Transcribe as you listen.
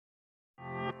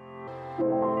Yeah,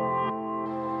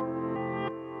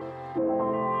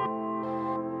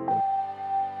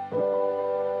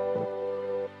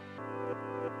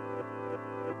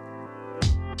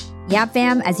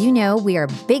 fam, as you know, we are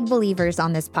big believers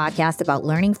on this podcast about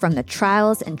learning from the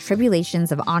trials and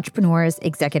tribulations of entrepreneurs,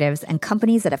 executives, and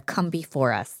companies that have come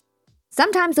before us.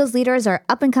 Sometimes those leaders are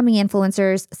up-and-coming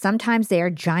influencers, sometimes they are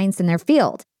giants in their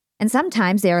field, and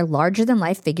sometimes they are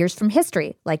larger-than-life figures from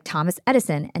history, like Thomas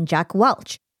Edison and Jack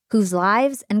Welch, whose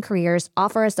lives and careers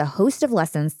offer us a host of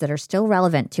lessons that are still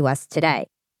relevant to us today.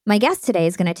 My guest today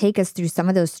is going to take us through some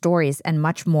of those stories and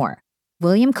much more.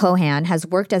 William Cohan has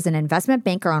worked as an investment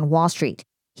banker on Wall Street.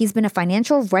 He's been a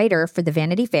financial writer for the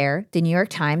Vanity Fair, the New York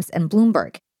Times, and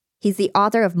Bloomberg. He's the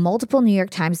author of multiple New York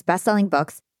Times bestselling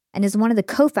books and is one of the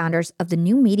co-founders of the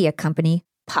new media company,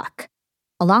 Puck.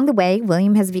 Along the way,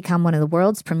 William has become one of the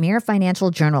world's premier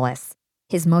financial journalists.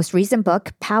 His most recent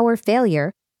book, Power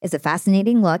Failure, is a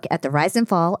fascinating look at the rise and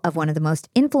fall of one of the most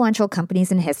influential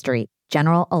companies in history,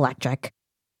 General Electric.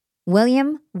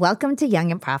 William, welcome to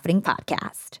Young and Profiting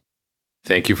Podcast.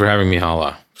 Thank you for having me,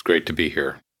 Hala. It's great to be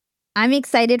here. I'm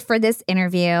excited for this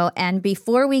interview. And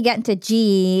before we get into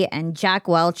GE and Jack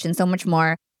Welch and so much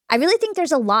more, I really think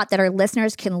there's a lot that our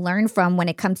listeners can learn from when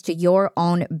it comes to your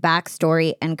own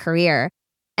backstory and career.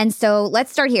 And so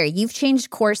let's start here. You've changed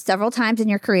course several times in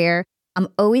your career. I'm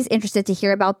always interested to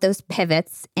hear about those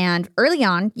pivots. And early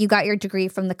on, you got your degree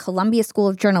from the Columbia School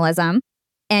of Journalism,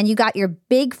 and you got your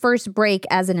big first break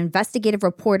as an investigative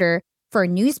reporter for a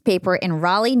newspaper in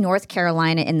Raleigh, North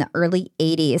Carolina in the early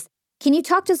 80s. Can you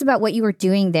talk to us about what you were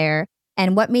doing there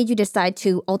and what made you decide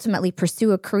to ultimately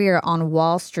pursue a career on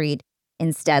Wall Street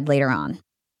instead later on?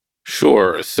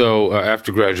 Sure. So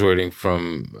after graduating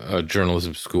from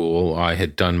journalism school, I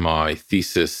had done my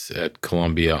thesis at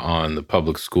Columbia on the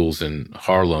public schools in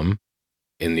Harlem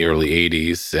in the early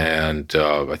 80s. And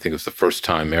I think it was the first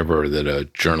time ever that a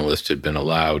journalist had been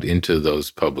allowed into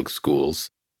those public schools.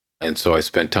 And so I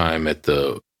spent time at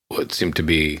what seemed to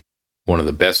be one of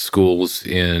the best schools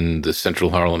in the Central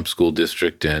Harlem School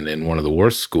District and in one of the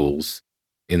worst schools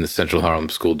in the Central Harlem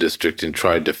School District, and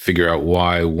tried to figure out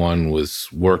why one was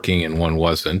working and one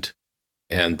wasn't.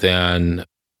 And then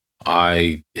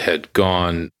I had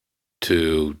gone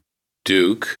to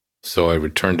Duke, so I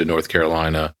returned to North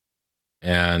Carolina,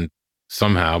 and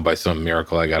somehow, by some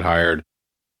miracle, I got hired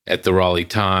at the Raleigh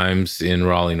Times in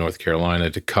Raleigh, North Carolina,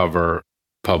 to cover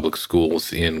public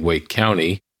schools in Wake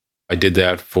County. I did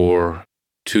that for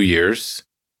 2 years,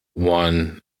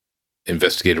 won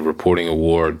investigative reporting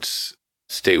awards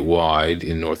statewide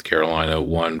in North Carolina,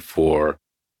 one for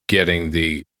getting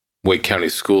the Wake County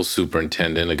school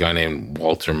superintendent, a guy named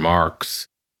Walter Marks,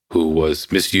 who was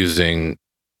misusing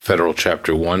federal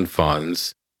Chapter 1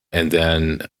 funds and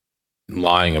then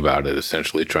lying about it,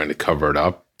 essentially trying to cover it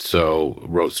up. So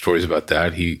wrote stories about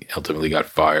that. He ultimately got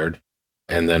fired.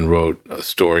 And then wrote a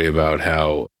story about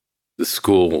how the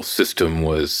school system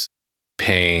was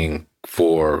paying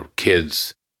for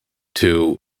kids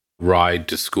to ride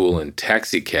to school in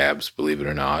taxi cabs, believe it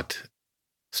or not,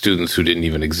 students who didn't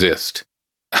even exist.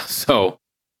 So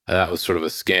that was sort of a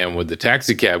scam with the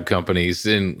taxi cab companies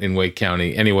in Wake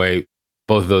County. Anyway,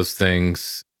 both of those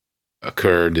things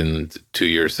occurred in the 2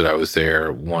 years that I was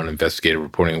there, won investigative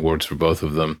reporting awards for both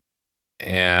of them.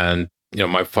 And,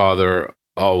 my father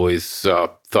always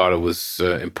thought it was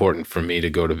important for me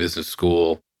to go to business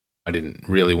school. I didn't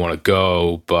really want to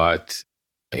go, but,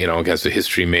 as a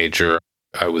history major,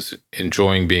 I was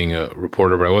enjoying being a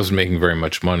reporter, but I wasn't making very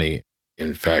much money.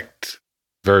 In fact,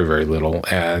 very, very little.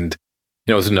 And,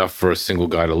 it was enough for a single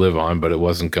guy to live on, but it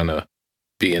wasn't going to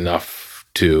be enough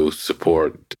to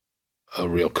support a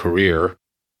real career.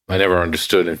 I never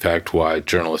understood, in fact, why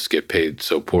journalists get paid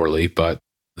so poorly, but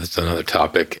that's another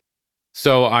topic.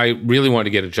 So I really wanted to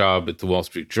get a job at the Wall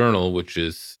Street Journal, which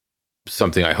is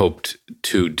something I hoped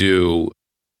to do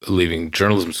leaving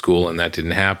journalism school, and that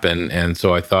didn't happen. And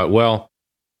so I thought, well,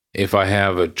 if I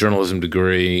have a journalism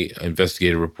degree,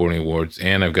 investigative reporting awards,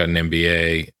 and I've got an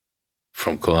MBA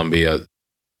from Columbia,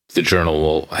 the Journal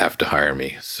will have to hire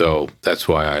me. So that's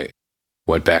why I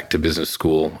went back to business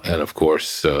school. And of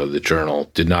course, the Journal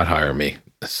did not hire me.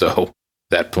 So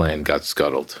that plan got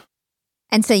scuttled.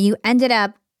 And so you ended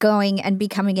up going and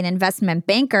becoming an investment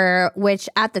banker, which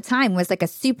at the time was like a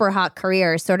super hot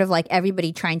career, sort of like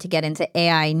everybody trying to get into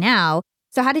AI now.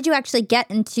 So how did you actually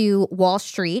get into Wall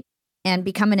Street and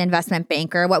become an investment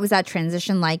banker? What was that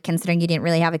transition like, considering you didn't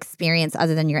really have experience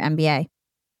other than your MBA?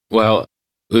 Well,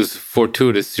 it was a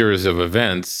fortuitous series of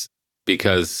events,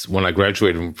 because when I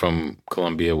graduated from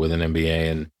Columbia with an MBA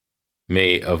in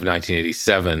May of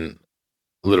 1987,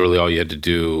 literally all you had to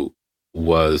do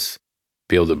was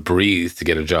be able to breathe to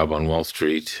get a job on Wall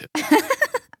Street.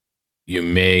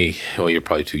 You're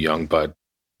probably too young, but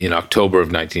in October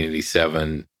of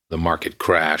 1987, the market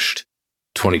crashed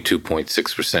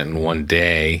 22.6% in one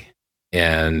day.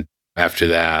 And after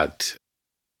that,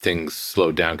 things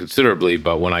slowed down considerably.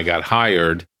 But when I got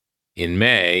hired in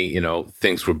May,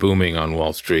 things were booming on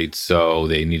Wall Street. So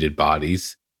they needed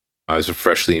bodies. I was a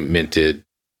freshly minted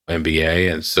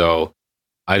MBA. And so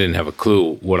I didn't have a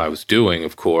clue what I was doing,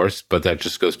 of course. But that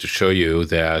just goes to show you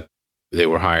that they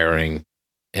were hiring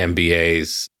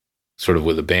MBAs sort of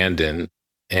with abandon.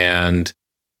 And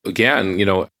again,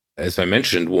 as I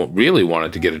mentioned, really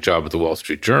wanted to get a job at the Wall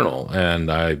Street Journal.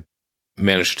 And I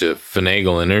managed to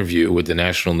finagle an interview with the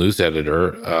national news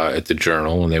editor at the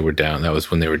Journal when they were down. That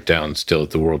was when they were down still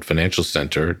at the World Financial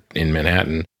Center in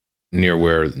Manhattan, near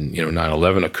where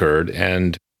 9/11 occurred.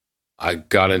 And I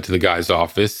got into the guy's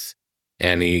office,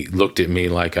 and he looked at me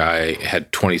like I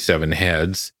had 27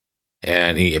 heads.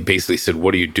 And he basically said,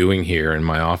 "What are you doing here in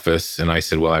my office?" And I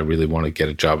said, "Well, I really want to get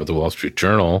a job at the Wall Street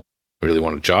Journal. I really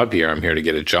want a job here. I'm here to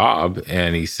get a job."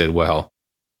 And he said, "Well,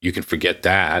 you can forget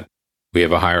that. We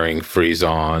have a hiring freeze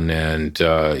on. And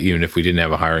even if we didn't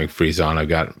have a hiring freeze on, I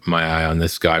got my eye on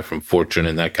this guy from Fortune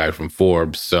and that guy from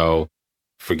Forbes. So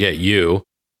forget you."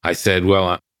 I said,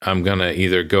 "Well, I'm going to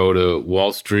either go to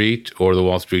Wall Street or the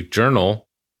Wall Street Journal.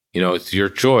 It's your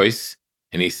choice."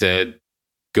 And he said,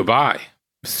 "Goodbye."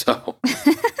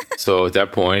 So at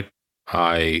that point,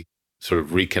 I sort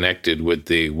of reconnected with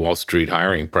the Wall Street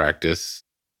hiring practice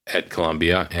at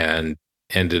Columbia and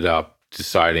ended up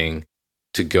deciding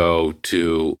to go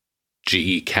to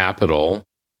GE Capital,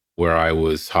 where I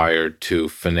was hired to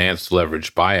finance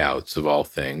leverage buyouts of all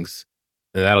things.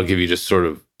 And that'll give you just sort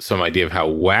of some idea of how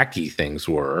wacky things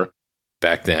were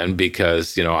back then,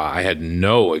 because, I had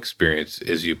no experience,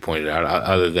 as you pointed out,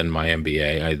 other than my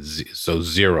MBA. I had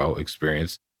zero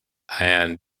experience.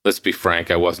 And let's be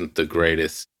frank, I wasn't the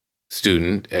greatest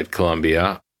student at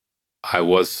Columbia. I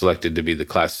was selected to be the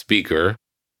class speaker,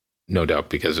 no doubt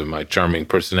because of my charming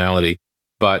personality,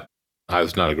 but I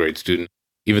was not a great student.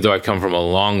 Even though I come from a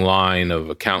long line of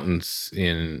accountants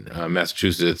in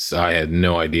Massachusetts, I had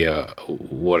no idea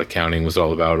what accounting was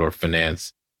all about or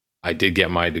finance. I did get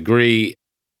my degree,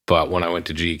 but when I went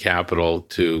to GE Capital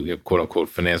to quote unquote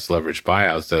finance leverage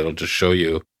buyouts, that'll just show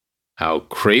you how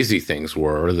crazy things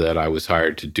were that I was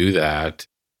hired to do that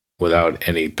without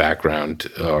any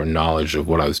background or knowledge of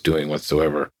what I was doing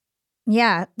whatsoever.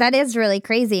 Yeah, that is really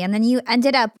crazy. And then you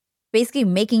ended up basically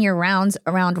making your rounds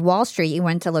around Wall Street. You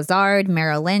went to Lazard,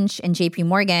 Merrill Lynch, and JP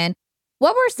Morgan.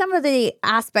 What were some of the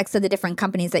aspects of the different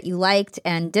companies that you liked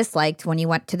and disliked when you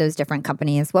went to those different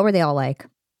companies? What were they all like?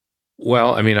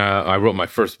 Well, I wrote my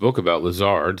first book about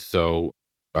Lazard, so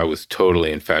I was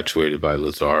totally infatuated by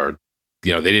Lazard.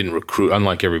 They didn't recruit,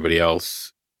 unlike everybody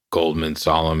else, Goldman,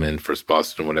 Solomon, First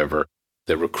Boston, whatever,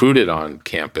 that recruited on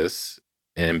campus,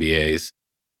 MBAs.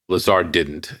 Lazard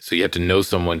didn't. So you had to know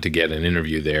someone to get an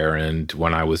interview there. And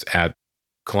when I was at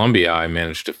Columbia, I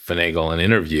managed to finagle an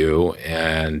interview.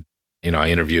 And, I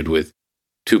interviewed with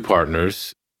two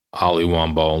partners, Ollie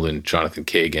Wambold and Jonathan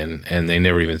Kagan, and they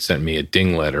never even sent me a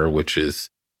ding letter, which is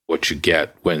what you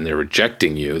get when they're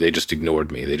rejecting you. They just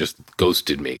ignored me. They just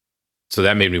ghosted me. So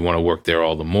that made me want to work there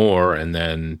all the more. And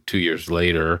then 2 years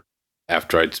later,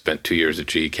 after I'd spent 2 years at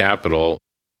GE Capital,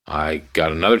 I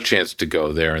got another chance to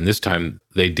go there. And this time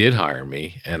they did hire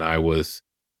me. And I was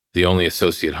the only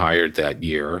associate hired that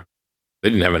year. They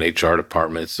didn't have an HR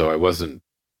department, so I wasn't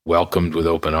welcomed with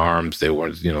open arms. They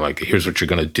weren't, like, "Here's what you're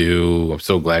going to do. I'm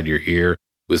so glad you're here." It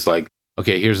was like,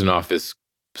 "Okay, here's an office.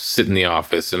 Sit in the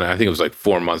office." And I think it was like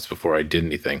 4 months before I did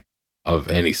anything of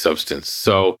any substance.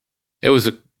 So it was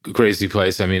a crazy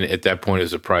place. At that point, it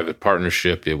was a private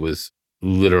partnership. It was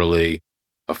literally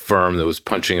a firm that was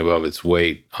punching above its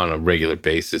weight on a regular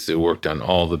basis. It worked on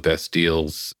all the best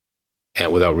deals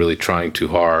and without really trying too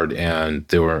hard. And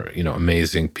there were,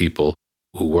 amazing people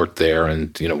who worked there.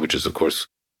 And, which is, of course,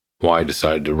 why I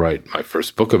decided to write my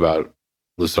first book about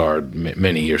Lazard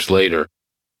many years later.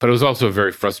 But it was also a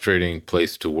very frustrating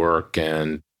place to work,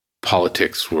 and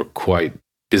politics were quite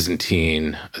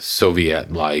Byzantine,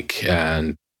 Soviet-like.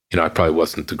 And, I probably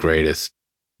wasn't the greatest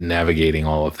navigating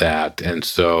all of that. And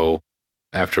so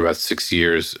after about 6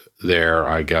 years there,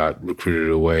 I got recruited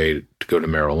away to go to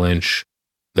Merrill Lynch.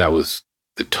 That was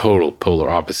the total polar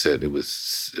opposite. It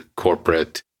was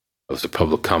corporate. It was a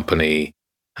public company,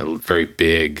 very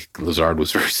big. Lazard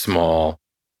was very small.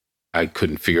 I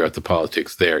couldn't figure out the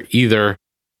politics there either.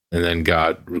 And then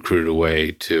got recruited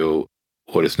away to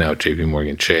what is now JP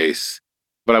Morgan Chase.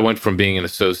 But I went from being an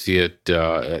associate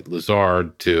at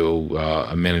Lazard to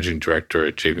a managing director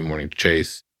at JP Morgan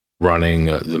Chase running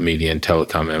the media and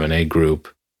telecom M&A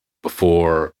group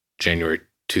before January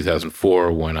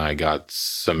 2004, when I got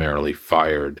summarily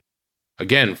fired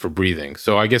again for breathing.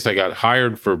 So I guess I got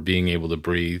hired for being able to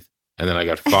breathe, and then I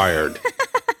got fired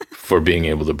for being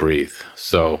able to breathe.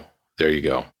 So there you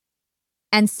go.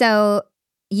 And so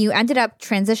you ended up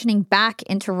transitioning back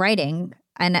into writing.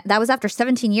 And that was after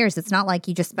 17 years. It's not like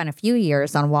you just spent a few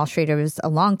years on Wall Street. It was a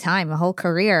long time, a whole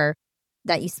career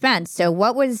that you spent. So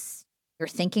what was your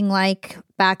thinking like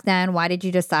back then? Why did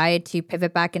you decide to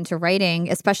pivot back into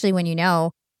writing, especially when you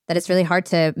know that it's really hard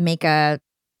to make a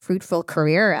fruitful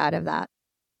career out of that?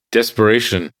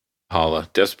 Desperation, Hala,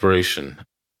 desperation.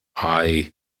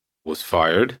 I was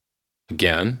fired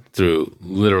again through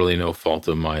literally no fault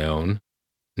of my own.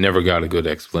 Never got a good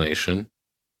explanation.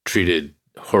 Treated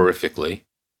horrifically,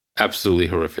 absolutely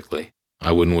horrifically.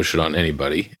 I wouldn't wish it on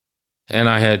anybody. And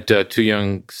I had two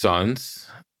young sons.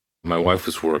 My wife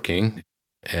was working.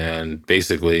 And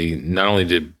basically, not only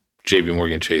did JP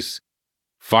Morgan Chase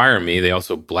fire me, they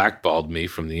also blackballed me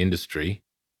from the industry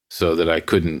so that I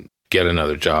couldn't get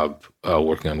another job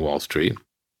working on Wall Street.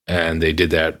 And they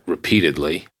did that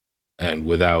repeatedly and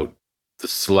without the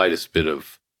slightest bit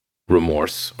of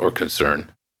remorse or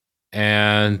concern.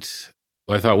 And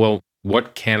I thought, well,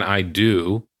 what can I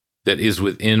do that is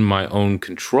within my own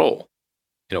control?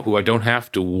 Who I don't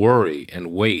have to worry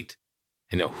and wait,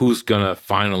 who's going to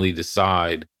finally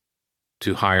decide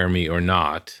to hire me or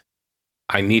not.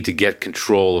 I need to get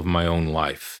control of my own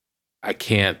life. I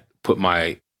can't put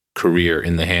my career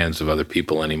in the hands of other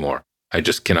people anymore. I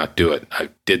just cannot do it. I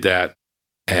did that,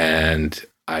 and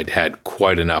I'd had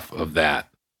quite enough of that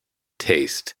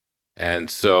taste. And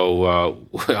so,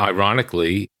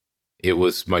 ironically, it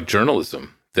was my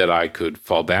journalism that I could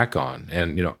fall back on.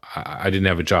 And, I didn't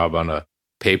have a job on a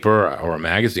paper or a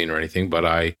magazine or anything, but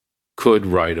I could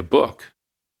write a book.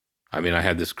 I mean, I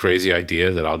had this crazy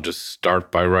idea that I'll just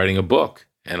start by writing a book,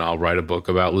 and I'll write a book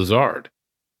about Lazard.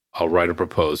 I'll write a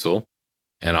proposal,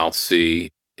 and I'll see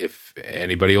if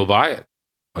anybody will buy it.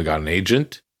 I got an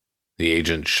agent. The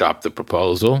agent shopped the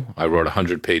proposal. I wrote a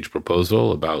 100-page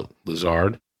proposal about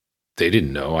Lazard. They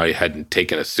didn't know. I hadn't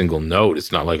taken a single note.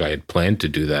 It's not like I had planned to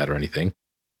do that or anything.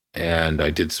 And I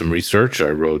did some research. I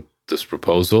wrote this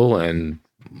proposal, and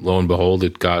lo and behold,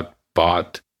 it got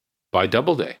bought by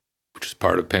Doubleday, which is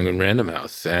part of Penguin Random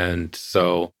House. And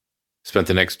so spent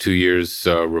the next 2 years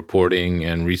reporting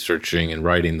and researching and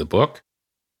writing the book.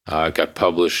 It got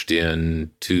published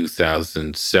in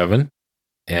 2007.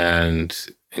 And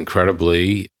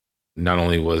incredibly, not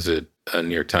only was it a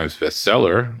New York Times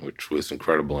bestseller, which was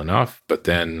incredible enough, but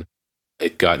then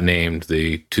it got named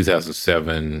the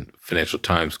 2007 Financial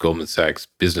Times Goldman Sachs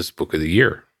Business Book of the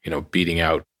Year, beating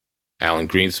out Alan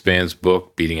Greenspan's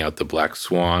book, beating out The Black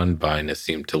Swan by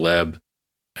Nassim Taleb.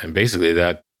 And basically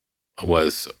that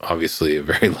was obviously a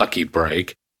very lucky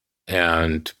break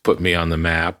and put me on the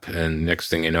map. And next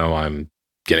thing you know, I'm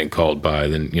getting called by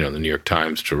the New York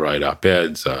Times to write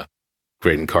op-eds.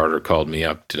 Graydon Carter called me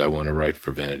up. Did I want to write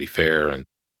for Vanity Fair? And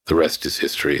the rest is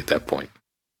history at that point.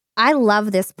 I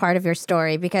love this part of your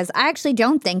story because I actually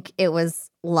don't think it was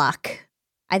luck.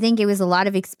 I think it was a lot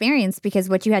of experience, because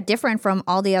what you had different from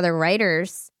all the other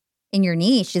writers in your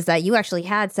niche is that you actually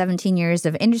had 17 years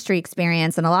of industry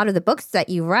experience, and a lot of the books that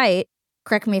you write,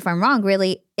 correct me if I'm wrong,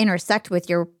 really intersect with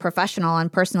your professional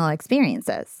and personal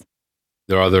experiences.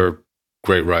 There are other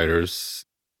great writers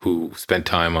who spent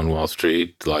time on Wall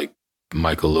Street, like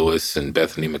Michael Lewis and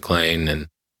Bethany McLean,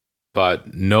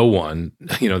 but no one,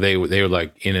 they were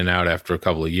like in and out after a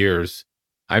couple of years.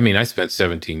 I mean, I spent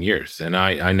 17 years, and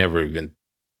I never even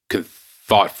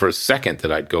thought for a second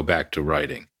that I'd go back to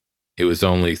writing. It was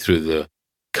only through the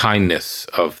kindness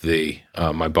of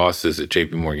my bosses at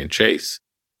JP Morgan Chase,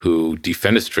 who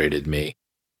defenestrated me,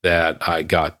 that I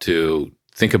got to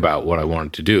think about what I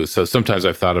wanted to do. So sometimes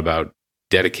I've thought about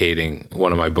dedicating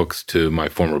one of my books to my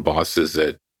former bosses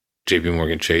at JP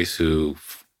Morgan Chase who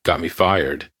got me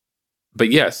fired. But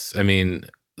yes, I mean,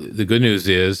 the good news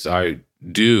is I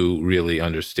do really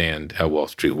understand how Wall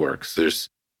Street works. There's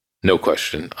no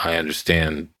question. I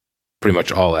understand pretty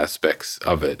much all aspects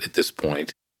of it at this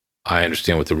point. I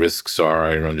understand what the risks are.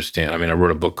 I understand. I mean, I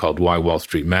wrote a book called Why Wall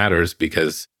Street Matters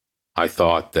because I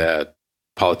thought that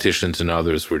politicians and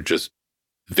others were just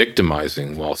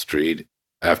victimizing Wall Street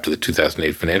after the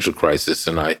 2008 financial crisis.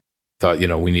 And I thought,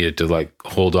 we needed to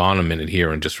hold on a minute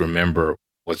here and just remember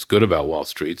what's good about Wall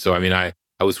Street. So, I mean, I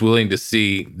was willing to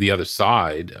see the other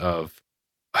side of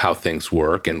how things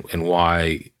work and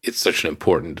why it's such an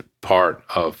important part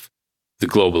of the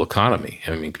global economy.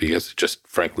 I mean, because it just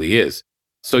frankly is.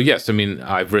 So yes, I mean,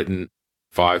 I've written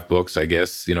 5 books, I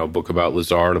guess, a book about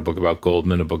Lazard, a book about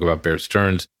Goldman, a book about Bear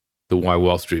Stearns, The Why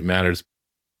Wall Street Matters,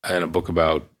 and a book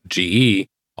about GE,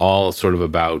 all sort of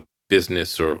about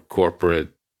business or corporate,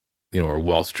 or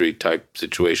Wall Street type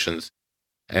situations.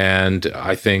 And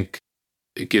I think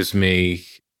it gives me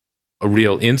a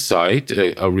real insight,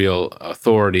 a real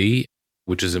authority,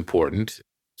 which is important,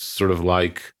 sort of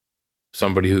like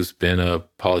somebody who's been a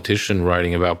politician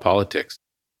writing about politics.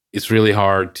 It's really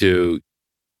hard to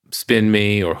spin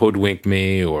me or hoodwink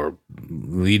me or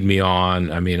lead me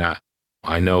on. I mean,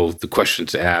 I know the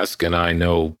questions to ask, and I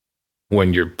know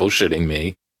when you're bullshitting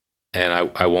me, and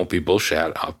I won't be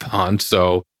bullshit upon.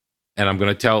 So, and I'm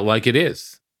going to tell it like it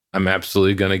is. I'm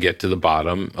absolutely going to get to the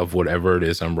bottom of whatever it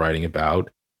is I'm writing about,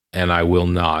 and I will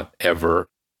not ever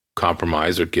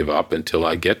compromise or give up until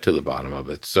I get to the bottom of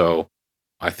it. So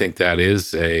I think that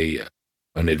is an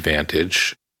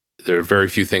advantage. There are very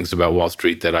few things about Wall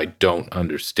Street that I don't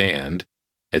understand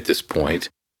at this point.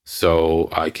 So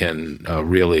I can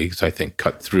really, I think,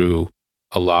 cut through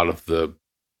a lot of the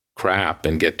crap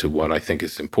and get to what I think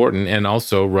is important, and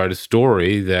also write a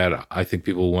story that I think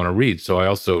people want to read. So I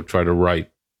also try to write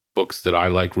books that I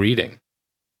like reading.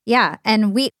 Yeah.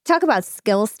 And we talk about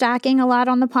skill stacking a lot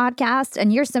on the podcast.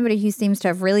 And you're somebody who seems to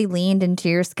have really leaned into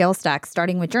your skill stack,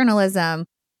 starting with journalism,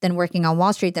 then working on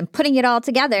Wall Street, then putting it all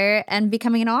together and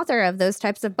becoming an author of those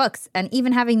types of books, and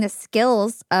even having the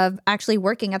skills of actually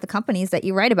working at the companies that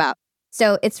you write about.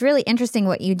 So it's really interesting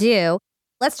what you do.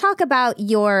 Let's talk about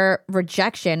your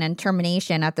rejection and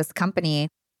termination at this company.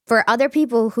 For other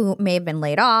people who may have been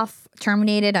laid off,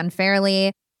 terminated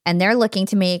unfairly, and they're looking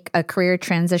to make a career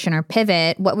transition or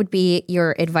pivot, what would be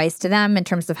your advice to them in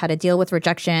terms of how to deal with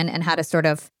rejection and how to sort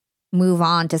of move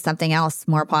on to something else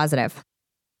more positive?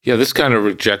 Yeah, this kind of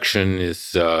rejection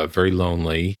is very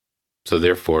lonely. So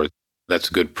therefore, that's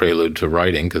a good prelude to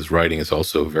writing, because writing is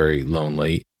also very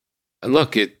lonely. And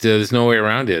look, there's no way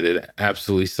around it. It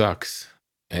absolutely sucks.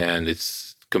 And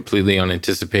it's completely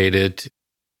unanticipated,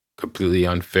 completely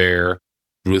unfair,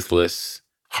 ruthless,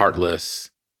 heartless.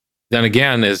 Then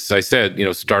again, as I said,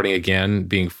 starting again,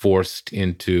 being forced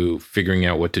into figuring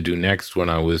out what to do next when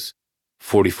I was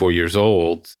 44 years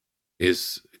old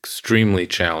is extremely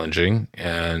challenging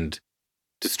and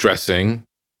distressing,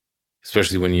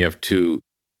 especially when you have 2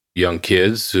 young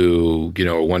kids who,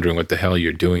 are wondering what the hell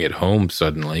you're doing at home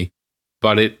suddenly.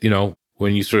 But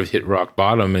when you sort of hit rock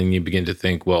bottom and you begin to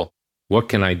think, well, what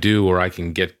can I do where I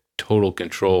can get total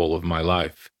control of my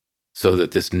life so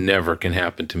that this never can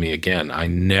happen to me again? I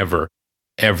never,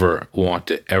 ever want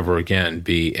to ever again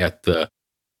be at the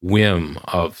whim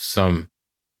of some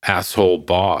asshole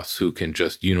boss who can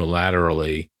just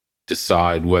unilaterally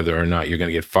decide whether or not you're going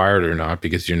to get fired or not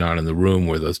because you're not in the room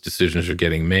where those decisions are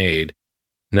getting made.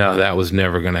 No, that was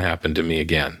never going to happen to me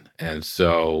again. And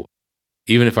so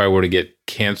even if I were to get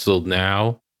canceled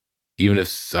now, even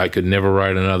if I could never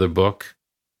write another book,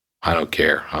 I don't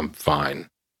care. I'm fine.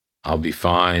 I'll be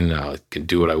fine. I can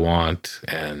do what I want.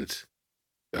 And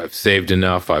I've saved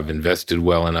enough. I've invested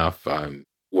well enough. I've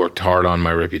worked hard on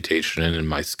my reputation and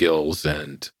my skills.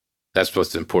 And that's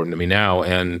what's important to me now.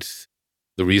 And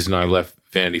the reason I left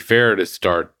Vanity Fair to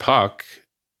start Puck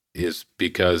is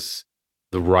because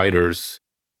the writers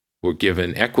were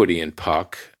given equity in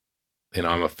Puck, and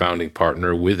I'm a founding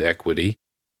partner with equity.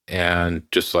 And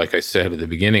just like I said at the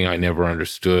beginning, I never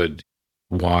understood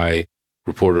why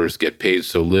reporters get paid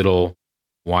so little,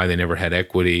 why they never had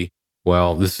equity.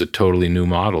 Well, this is a totally new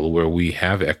model where we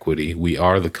have equity. We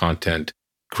are the content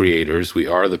creators. We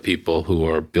are the people who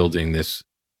are building this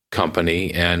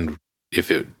company. And if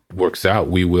it works out,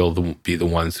 we will be the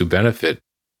ones who benefit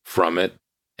from it.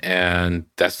 And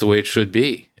that's the way it should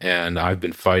be. And I've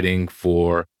been fighting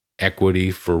for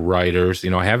equity for writers.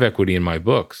 I have equity in my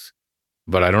books,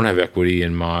 but I don't have equity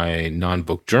in my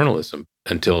non-book journalism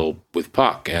until with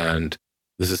Puck. And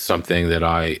this is something that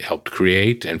I helped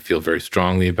create and feel very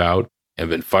strongly about and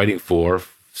been fighting for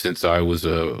since I was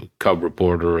a cub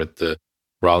reporter at the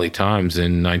Raleigh Times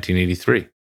in 1983.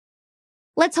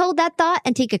 Let's hold that thought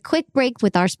and take a quick break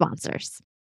with our sponsors.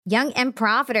 Young and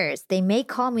profiters, they may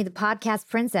call me the podcast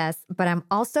princess, but I'm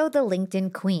also the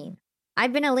LinkedIn queen.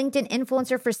 I've been a LinkedIn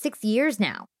influencer for 6 years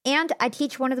now, and I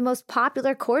teach one of the most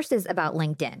popular courses about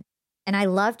LinkedIn. And I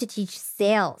love to teach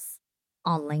sales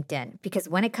on LinkedIn because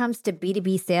when it comes to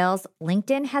B2B sales,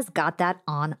 LinkedIn has got that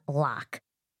on lock.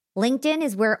 LinkedIn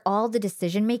is where all the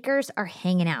decision makers are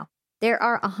hanging out. There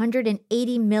are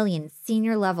 180 million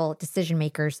senior level decision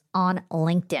makers on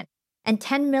LinkedIn and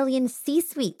 10 million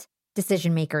C-suite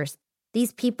decision makers.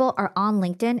 These people are on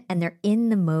LinkedIn and they're in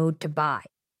the mode to buy.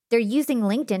 They're using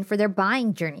LinkedIn for their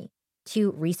buying journey.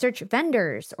 to research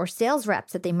vendors or sales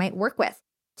reps that they might work with,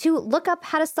 to look up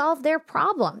how to solve their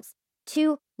problems,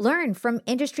 to learn from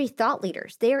industry thought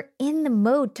leaders. They are in the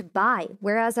mode to buy,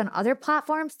 whereas on other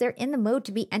platforms, they're in the mode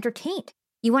to be entertained.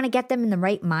 You want to get them in the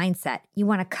right mindset. You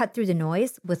want to cut through the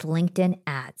noise with LinkedIn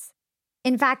ads.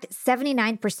 In fact,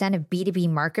 79% of B2B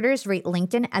marketers rate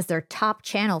LinkedIn as their top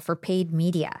channel for paid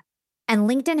media. And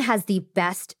LinkedIn has the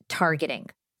best targeting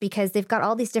because they've got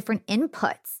all these different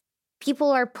inputs.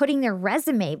 People are putting their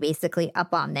resume basically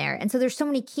up on there. And so there's so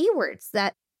many keywords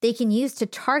that they can use to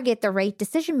target the right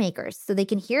decision makers so they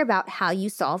can hear about how you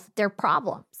solve their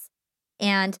problems.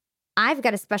 And I've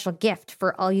got a special gift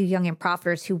for all you young and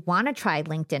profiters who want to try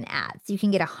LinkedIn ads. You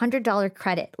can get a $100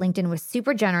 credit. LinkedIn was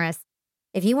super generous.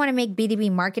 If you want to make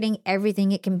B2B marketing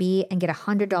everything it can be and get a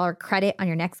 $100 credit on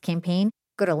your next campaign,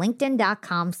 go to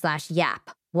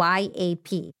linkedin.com/YAP,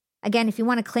 Y-A-P. Again, if you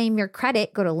want to claim your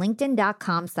credit, go to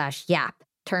linkedin.com/YAP.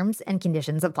 Terms and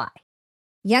conditions apply.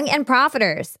 Young and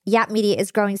profiters, Yap Media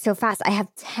is growing so fast. I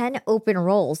have 10 open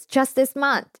roles just this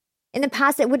month. In the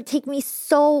past, it would take me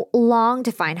so long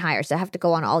to find hires. I have to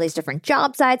go on all these different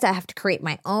job sites. I have to create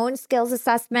my own skills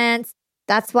assessments.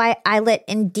 That's why I let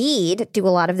Indeed do a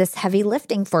lot of this heavy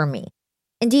lifting for me.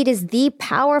 Indeed is the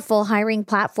powerful hiring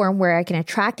platform where I can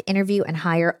attract, interview, and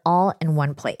hire all in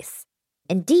one place.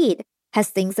 Indeed has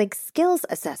things like skills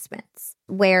assessments,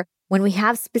 where when we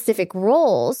have specific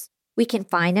roles, we can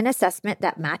find an assessment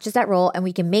that matches that role and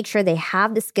we can make sure they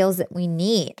have the skills that we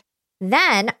need.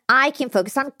 Then I can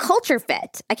focus on culture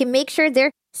fit. I can make sure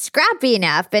they're scrappy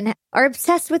enough and are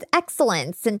obsessed with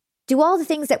excellence and do all the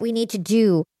things that we need to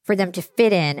do for them to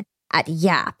fit in at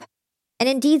Yap. And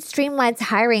Indeed streamlines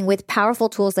hiring with powerful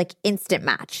tools like Instant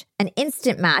Match. An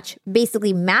Instant Match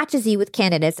basically matches you with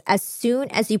candidates as soon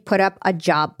as you put up a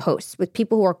job post with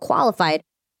people who are qualified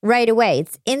right away.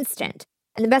 It's instant.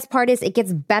 And the best part is it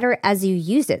gets better as you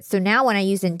use it. So now when I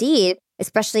use Indeed,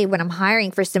 especially when I'm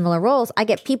hiring for similar roles, I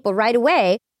get people right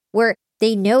away where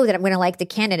they know that I'm going to like the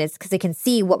candidates because they can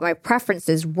see what my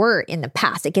preferences were in the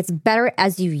past. It gets better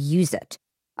as you use it.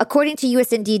 According to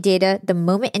US Indeed data, the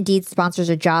moment Indeed sponsors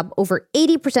a job, over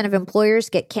 80% of employers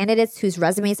get candidates whose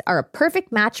resumes are a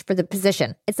perfect match for the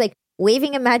position. It's like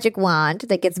waving a magic wand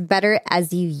that gets better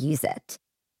as you use it.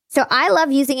 So I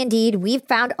love using Indeed. We've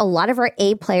found a lot of our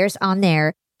A players on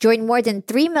there. Join more than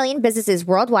 3 million businesses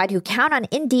worldwide who count on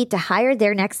Indeed to hire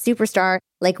their next superstar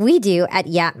like we do at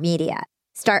Yap Media.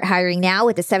 Start hiring now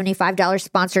with a $75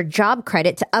 sponsored job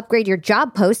credit to upgrade your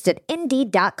job post at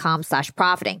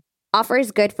Indeed.com/profiting. Offer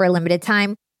is good for a limited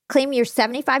time. Claim your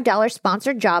 $75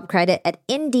 sponsored job credit at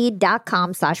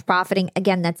Indeed.com/profiting.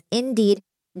 Again, that's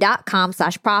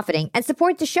Indeed.com/profiting. And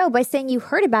support the show by saying you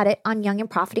heard about it on Young and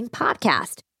Profiting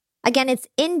Podcast. Again, it's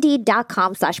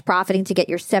Indeed.com/profiting to get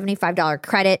your $75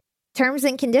 credit. Terms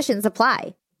and conditions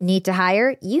apply. Need to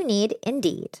hire? You need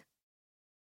Indeed.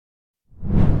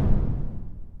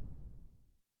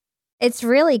 It's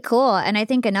really cool. And I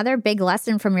think another big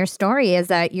lesson from your story is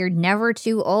that you're never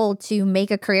too old to make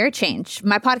a career change.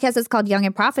 My podcast is called Young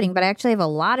and Profiting, but I actually have a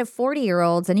lot of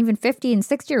 40-year-olds and even 50 and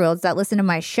 60-year-olds that listen to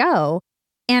my show.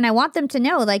 And I want them to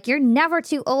know, like, you're never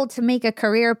too old to make a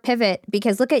career pivot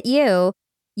because look at you.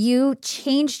 You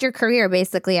changed your career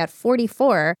basically at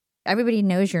 44. Everybody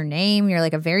knows your name. You're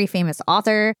like a very famous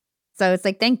author. So it's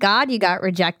like, thank God you got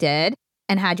rejected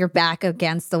and had your back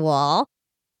against the wall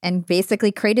and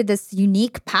basically created this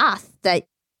unique path that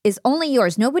is only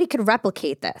yours. Nobody could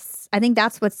replicate this. I think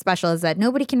that's what's special is that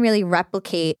nobody can really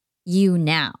replicate you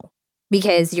now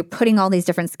because you're putting all these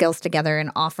different skills together and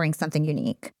offering something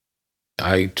unique.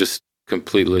 I just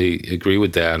completely agree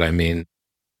with that. I mean,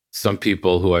 some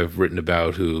people who I've written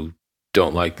about who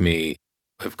don't like me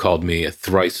have called me a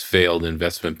thrice failed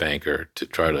investment banker to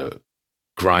try to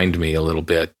grind me a little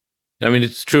bit. I mean,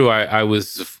 it's true. I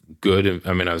was good.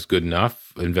 I mean, I was good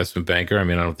enough investment banker. I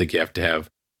mean, I don't think you have to have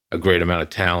a great amount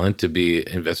of talent to be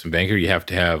an investment banker. You have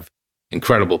to have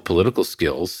incredible political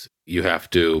skills. You have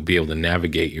to be able to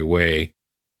navigate your way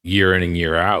year in and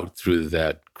year out through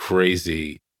that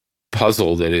crazy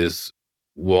puzzle that is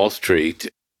Wall Street,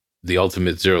 the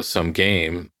ultimate zero-sum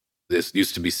game. This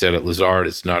used to be said at Lazard,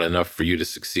 it's not enough for you to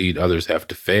succeed. Others have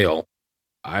to fail.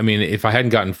 I mean, if I hadn't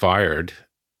gotten fired,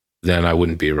 then I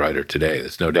wouldn't be a writer today.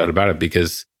 There's no doubt about it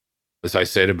because, as I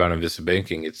said about investment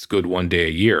banking, it's good one day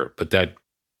a year, but that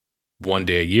one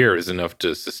day a year is enough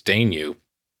to sustain you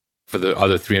for the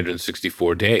other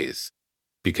 364 days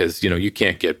because, you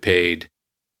can't get paid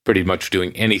pretty much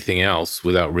doing anything else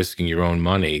without risking your own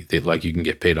money like you can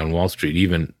get paid on Wall Street,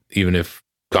 even if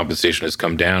compensation has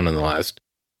come down in the last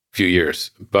few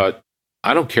years. But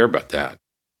I don't care about that.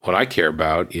 What I care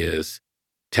about is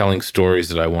telling stories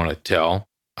that I want to tell.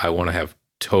 I want to have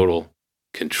total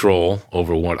control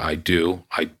over what I do.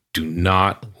 I do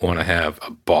not want to have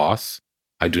a boss.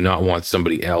 I do not want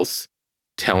somebody else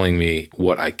telling me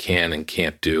what I can and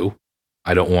can't do.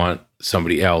 I don't want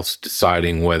somebody else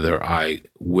deciding whether I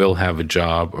will have a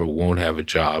job or won't have a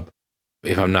job.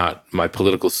 If my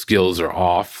political skills are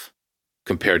off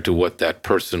compared to what that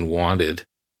person wanted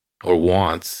or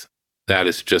wants, that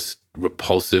is just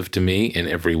repulsive to me in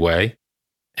every way.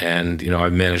 And,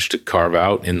 I've managed to carve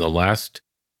out in the last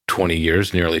 20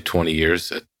 years, nearly 20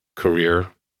 years, a career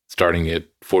starting at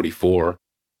 44,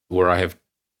 where I have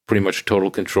pretty much total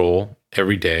control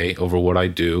every day over what I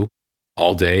do,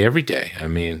 all day, every day.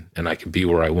 And I can be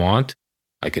where I want.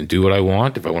 I can do what I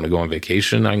want. If I want to go on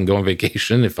vacation, I can go on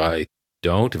vacation. If I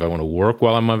don't, if I want to work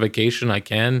while I'm on vacation, I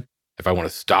can. If I want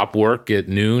to stop work at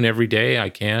noon every day, I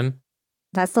can.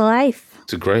 That's the life.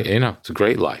 It's a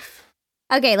great life.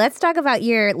 Okay, let's talk about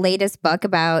your latest book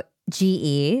about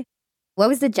GE. What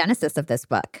was the genesis of this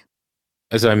book?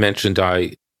 As I mentioned,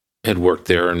 I had worked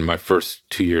there in my first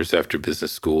 2 years after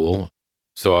business school.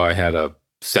 So I had a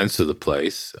sense of the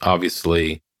place.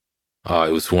 Obviously,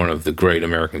 it was one of the great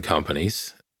American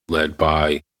companies led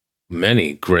by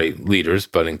many great leaders,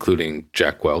 but including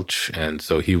Jack Welch. And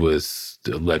so he was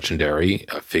a legendary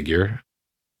figure.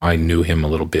 I knew him a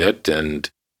little bit, and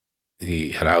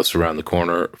he had a house around the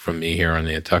corner from me here on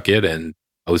Nantucket, and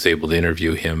I was able to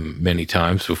interview him many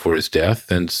times before his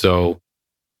death. And so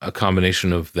a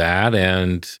combination of that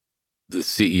and the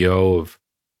CEO of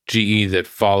GE that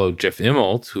followed Jeff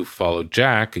Immelt, who followed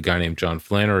Jack, a guy named John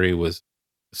Flannery, was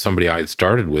somebody I had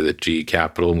started with at GE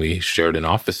Capital, and we shared an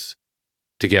office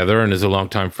together and is a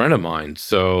longtime friend of mine.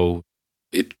 So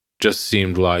it just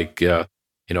seemed like,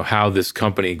 how this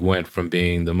company went from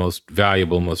being the most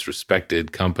valuable, most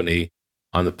respected company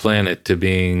on the planet to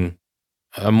being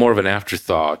more of an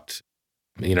afterthought,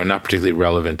 not particularly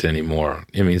relevant anymore.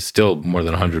 It's still more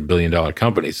than $100 billion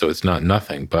company, so it's not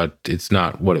nothing, but it's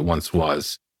not what it once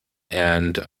was.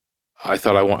 And I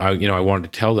thought I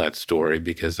wanted to tell that story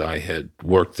because I had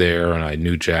worked there and I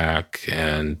knew Jack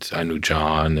and I knew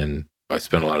John, and I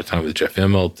spent a lot of time with Jeff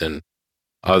Immelt and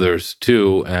others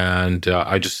too. And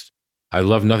I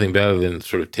love nothing better than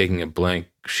sort of taking a blank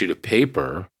sheet of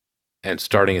paper and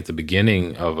starting at the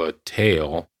beginning of a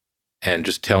tale and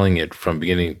just telling it from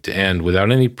beginning to end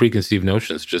without any preconceived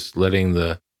notions, just letting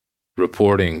the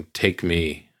reporting take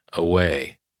me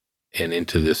away and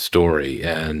into this story.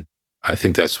 And I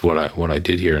think that's what I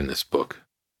did here in this book.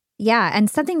 Yeah, and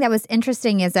something that was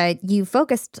interesting is that you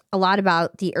focused a lot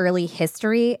about the early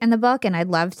history in the book, and I'd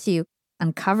love to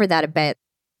uncover that a bit.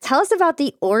 Tell us about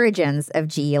the origins of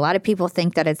GE. A lot of people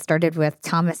think that it started with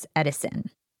Thomas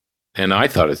Edison. And I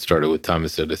thought it started with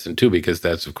Thomas Edison too, because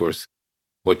that's, of course,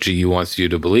 what GE wants you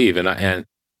to believe. And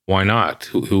why not?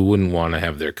 Who wouldn't want to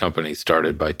have their company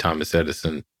started by Thomas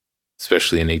Edison,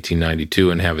 especially in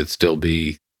 1892, and have it still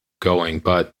be going?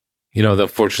 But,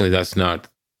 unfortunately, that's not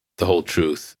the whole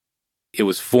truth. It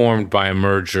was formed by a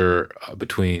merger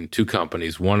between two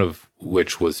companies, one of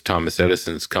which was Thomas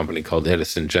Edison's company called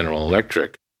Edison General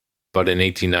Electric. But in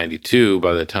 1892,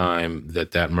 by the time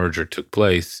that merger took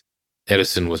place,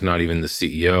 Edison was not even the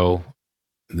CEO.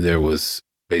 There was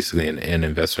basically an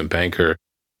investment banker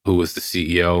who was the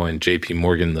CEO, and JP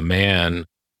Morgan, the man,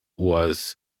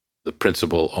 was the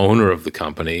principal owner of the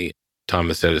company.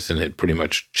 Thomas Edison had pretty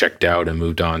much checked out and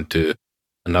moved on to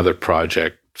another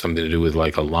project, something to do with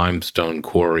like a limestone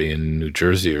quarry in New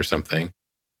Jersey or something.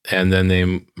 And then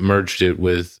they merged it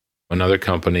with another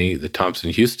company, the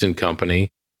Thomson-Houston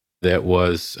Company, that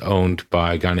was owned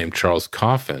by a guy named Charles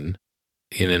Cohan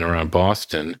in and around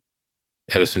Boston.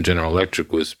 Edison General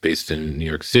Electric was based in New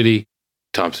York City.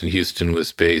 Thomson-Houston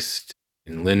was based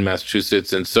in Lynn,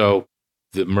 Massachusetts. And so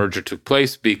the merger took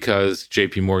place because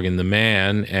JP Morgan, the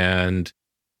man, and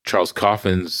Charles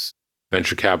Coffin's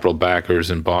venture capital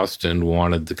backers in Boston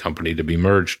wanted the company to be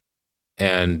merged.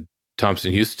 And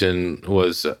Thomson-Houston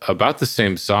was about the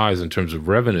same size in terms of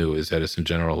revenue as Edison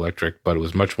General Electric, but it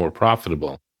was much more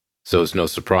profitable. So it's no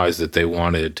surprise that they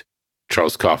wanted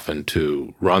Charles Cohan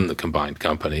to run the combined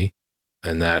company.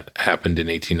 And that happened in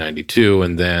 1892.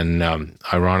 And then,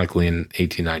 ironically, in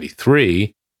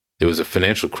 1893, there was a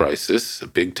financial crisis, a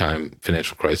big-time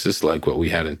financial crisis like what we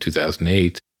had in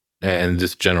 2008. And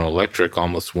this General Electric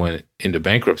almost went into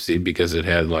bankruptcy because it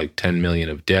had like $10 million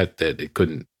of debt that it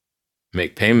couldn't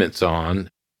make payments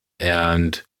on.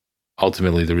 And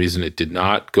ultimately, the reason it did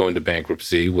not go into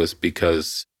bankruptcy was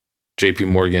because JP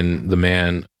Morgan, the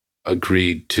man,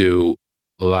 agreed to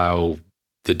allow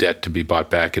the debt to be bought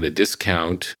back at a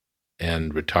discount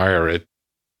and retire it.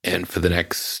 And for the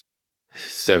next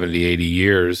 70, 80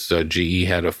 years, GE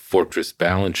had a fortress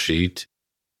balance sheet,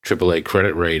 AAA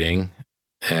credit rating,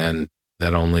 and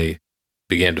that only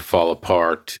began to fall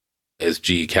apart as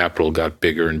GE Capital got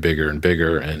bigger and bigger and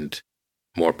bigger and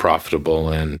more profitable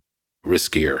and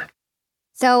riskier.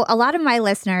 So a lot of my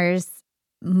listeners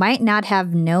might not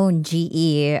have known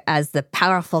GE as the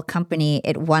powerful company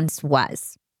it once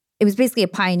was. It was basically a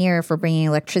pioneer for bringing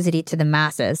electricity to the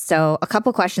masses. So a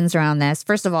couple questions around this.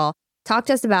 First of all, talk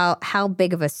to us about how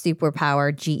big of a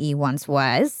superpower GE once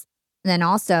was. And then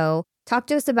also talk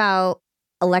to us about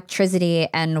electricity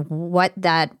and what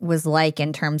that was like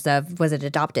in terms of, was it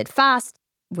adopted fast?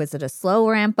 Was it a slow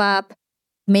ramp up?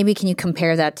 Maybe can you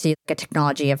compare that to a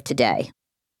technology of today?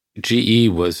 GE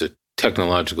was a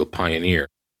technological pioneer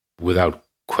without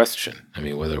question. I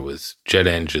mean, whether it was jet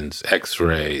engines,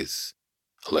 X-rays,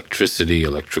 electricity,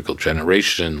 electrical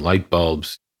generation, light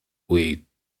bulbs, we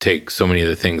take so many of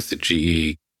the things that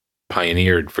GE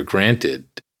pioneered for granted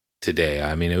today.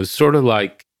 I mean, it was sort of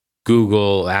like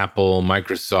Google, Apple,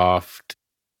 Microsoft,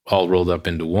 all rolled up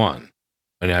into one.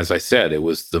 And as I said, it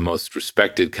was the most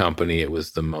respected company. It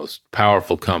was the most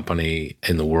powerful company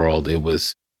in the world. It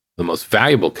was the most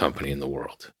valuable company in the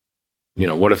world. You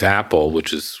know, what if Apple,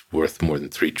 which is worth more than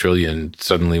 3 trillion,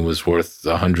 suddenly was worth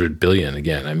 100 billion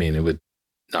again? I mean, it would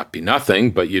not be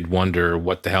nothing, but you'd wonder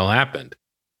what the hell happened.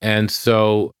 And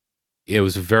so it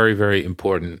was a very, very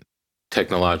important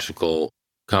technological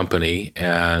company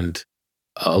and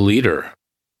a leader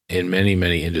in many,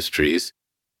 many industries.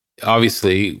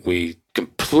 Obviously, we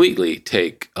completely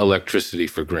take electricity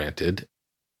for granted,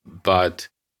 but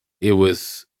it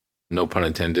was, no pun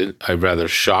intended, a rather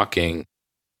shocking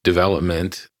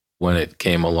development when it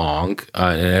came along.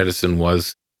 And Edison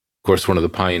was, of course, one of the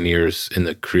pioneers in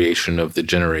the creation of the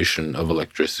generation of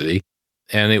electricity.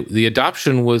 And the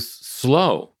adoption was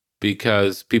slow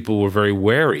because people were very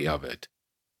wary of it.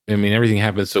 I mean, everything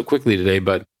happens so quickly today,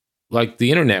 but like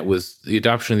the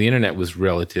adoption of the internet was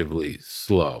relatively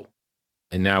slow.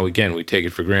 And now, again, we take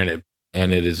it for granted,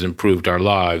 and it has improved our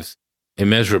lives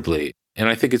immeasurably. And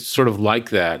I think it's sort of like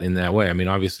that in that way. I mean,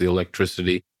 obviously,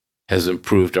 electricity has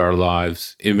improved our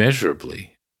lives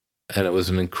immeasurably. And it was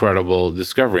an incredible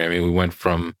discovery. I mean, we went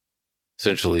from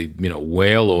essentially,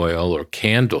 whale oil or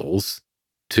candles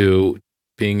to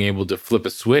being able to flip a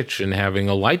switch and having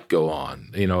a light go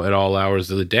on, at all hours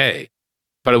of the day.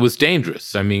 But it was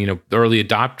dangerous. I mean, the early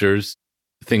adopters,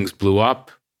 things blew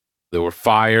up. There were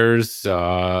fires.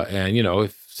 And,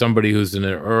 if somebody who's an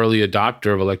early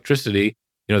adopter of electricity,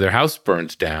 their house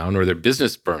burns down or their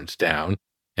business burns down,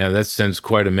 and that sends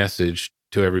quite a message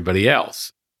to everybody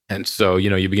else. And so,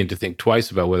 you begin to think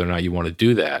twice about whether or not you want to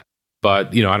do that. But,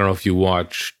 I don't know if you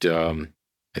watched, I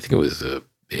think it was a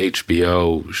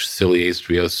silly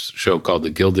HBO show called The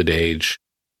Gilded Age.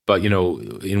 But,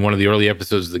 in one of the early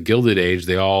episodes of The Gilded Age,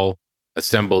 they all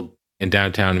assembled in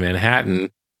downtown Manhattan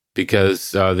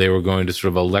because they were going to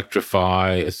sort of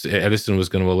Edison was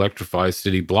going to electrify a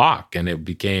city block, and it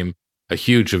became a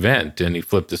huge event. And he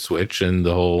flipped the switch, and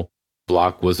the whole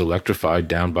block was electrified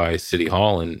down by City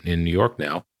Hall in New York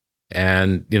now.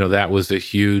 And, that was a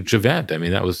huge event. I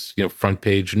mean, that was, front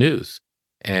page news.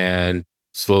 And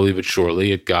slowly but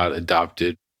surely, it got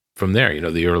adopted from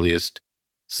there. The earliest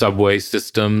subway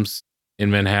systems in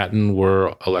Manhattan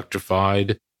were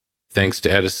electrified thanks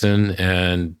to Edison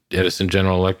and Edison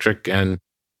General Electric. And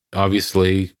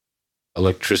obviously,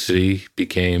 electricity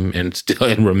became and still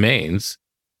and remains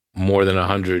more than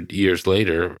 100 years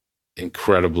later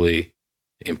incredibly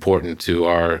important to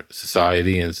our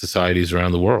society and societies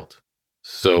around the world.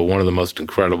 So one of the most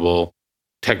incredible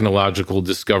technological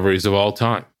discoveries of all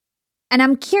time. And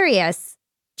I'm curious,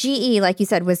 GE, like you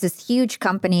said, was this huge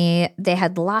company. They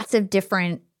had lots of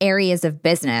different areas of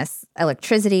business.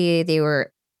 Electricity, they were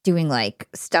doing like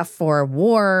stuff for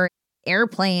war,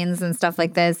 airplanes and stuff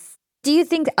like this. Do you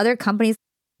think other companies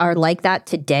are like that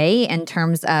today in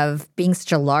terms of being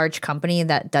such a large company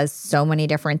that does so many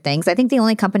different things? I think the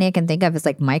only company I can think of is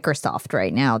like Microsoft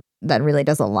right now that really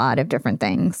does a lot of different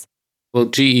things. Well,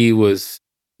 GE was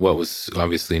what was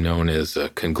obviously known as a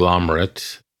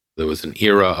conglomerate. There was an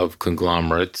era of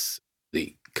conglomerates.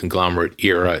 The conglomerate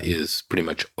era is pretty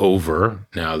much over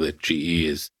now that GE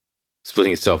is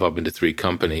splitting itself up into 3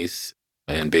 companies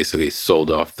and basically sold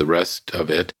off the rest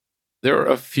of it. There are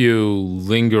a few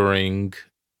lingering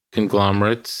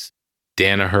conglomerates.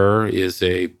 Danaher is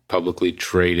a publicly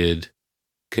traded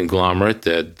conglomerate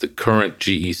that the current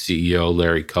GE CEO,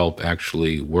 Larry Culp,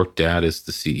 actually worked at as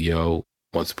the CEO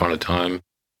once upon a time.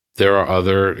 There are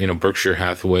other, Berkshire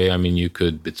Hathaway,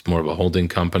 it's more of a holding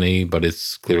company, but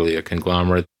it's clearly a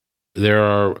conglomerate. There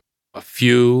are a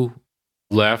few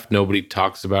left. Nobody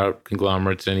talks about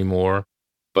conglomerates anymore,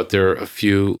 but there are a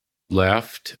few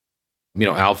left.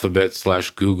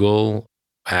 Alphabet/Google,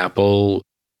 Apple,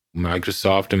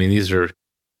 Microsoft. I mean, these are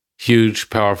huge,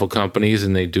 powerful companies,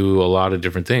 and they do a lot of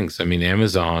different things. I mean,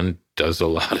 Amazon does a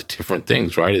lot of different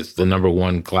things, right? It's the number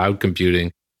one cloud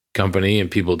computing company, and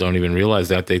people don't even realize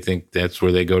that. They think that's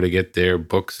where they go to get their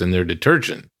books and their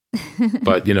detergent.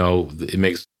 But, it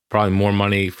makes probably more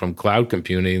money from cloud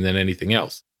computing than anything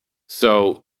else.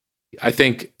 So I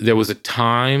think there was a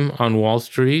time on Wall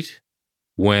Street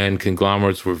when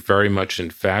conglomerates were very much in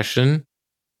fashion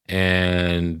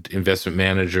and investment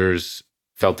managers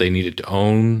felt they needed to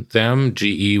own them.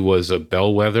 GE was a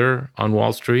bellwether on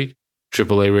Wall Street,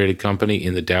 AAA rated company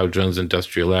in the Dow Jones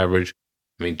Industrial Average.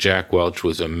 I mean, Jack Welch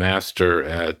was a master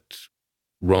at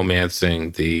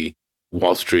romancing the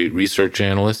Wall Street research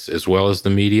analysts as well as the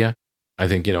media. I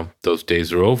think, those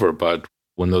days are over. But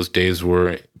when those days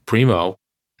were primo,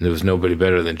 there was nobody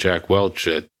better than Jack Welch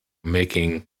at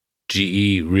making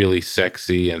GE really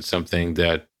sexy and something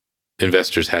that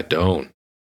investors had to own.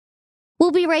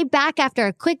 We'll be right back after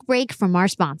a quick break from our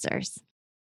sponsors.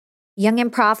 Young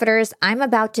and Profiters, I'm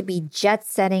about to be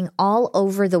jet-setting all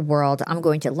over the world. I'm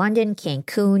going to London,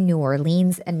 Cancun, New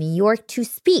Orleans, and New York to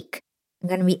speak. I'm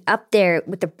going to be up there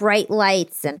with the bright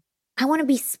lights, and I want to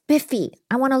be spiffy.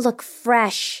 I want to look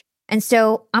fresh. And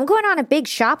so I'm going on a big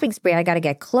shopping spree. I got to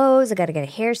get clothes. I got to get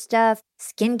hair stuff,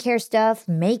 skincare stuff,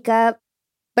 makeup.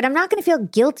 But I'm not going to feel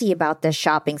guilty about this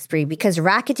shopping spree because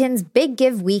Rakuten's Big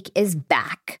Give Week is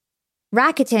back.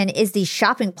 Rakuten is the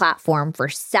shopping platform for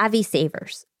savvy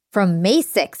savers. From May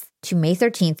 6th to May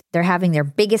 13th, they're having their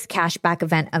biggest cashback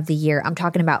event of the year. I'm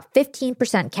talking about 15%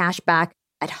 cashback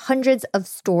at hundreds of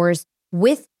stores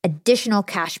with additional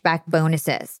cashback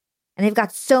bonuses. And they've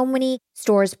got so many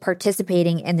stores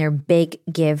participating in their Big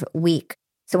Give Week.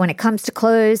 So when it comes to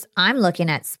clothes, I'm looking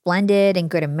at Splendid and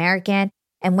Good American.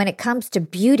 And when it comes to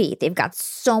beauty, they've got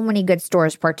so many good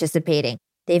stores participating.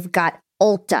 They've got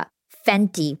Ulta,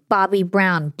 Fenty, Bobbi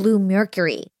Brown, Blue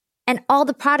Mercury, and all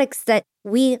the products that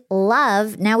we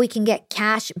love. Now we can get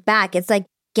cash back. It's like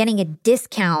getting a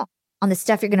discount on the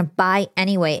stuff you're going to buy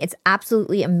anyway. It's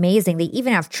absolutely amazing. They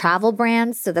even have travel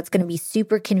brands, so that's going to be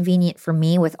super convenient for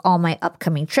me with all my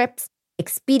upcoming trips.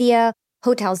 Expedia,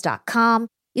 Hotels.com.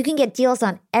 You can get deals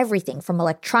on everything from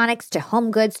electronics to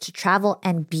home goods to travel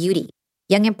and beauty.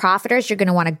 Young and Profiters, you're going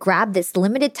to want to grab this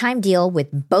limited time deal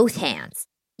with both hands.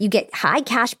 You get high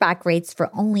cashback rates for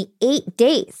only 8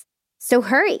 days. So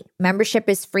hurry. Membership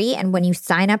is free, and when you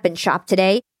sign up and shop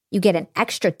today, you get an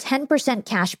extra 10%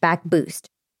 cashback boost.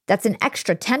 That's an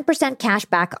extra 10%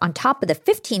 cashback on top of the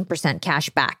 15%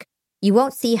 cashback. You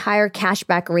won't see higher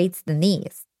cashback rates than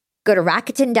these. Go to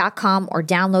Rakuten.com or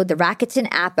download the Rakuten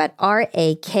app at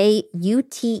RAKUTEN.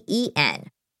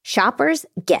 Shoppers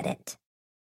get it.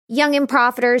 Young and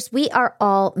Profiters, we are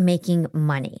all making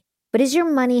money. But is your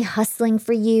money hustling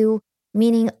for you?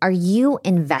 Meaning, are you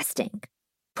investing?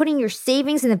 Putting your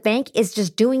savings in the bank is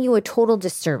just doing you a total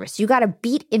disservice. You got to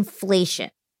beat inflation.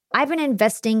 I've been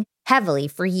investing heavily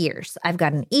for years. I've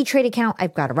got an E-Trade account.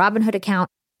 I've got a Robinhood account.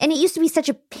 And it used to be such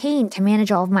a pain to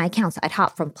manage all of my accounts. I'd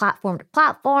hop from platform to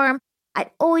platform.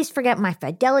 I'd always forget my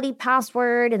Fidelity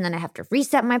password, and then I have to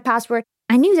reset my password.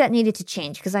 I knew that needed to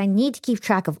change because I need to keep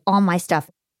track of all my stuff.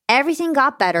 Everything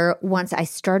got better once I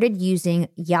started using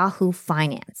Yahoo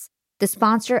Finance, the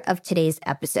sponsor of today's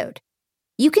episode.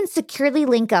 You can securely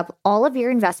link up all of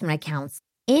your investment accounts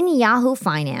in Yahoo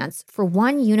Finance for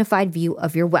one unified view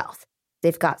of your wealth.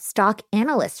 They've got stock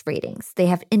analyst ratings. They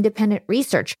have independent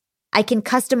research. I can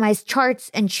customize charts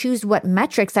and choose what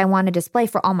metrics I want to display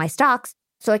for all my stocks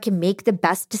so I can make the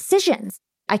best decisions.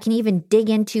 I can even dig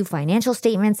into financial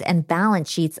statements and balance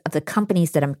sheets of the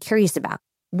companies that I'm curious about.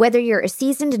 Whether you're a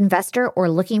seasoned investor or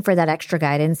looking for that extra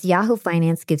guidance, Yahoo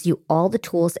Finance gives you all the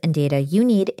tools and data you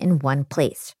need in one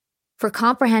place. For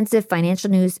comprehensive financial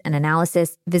news and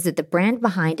analysis, visit the brand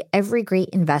behind every great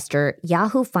investor,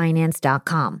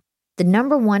 yahoofinance.com, the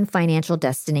 #1 financial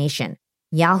destination,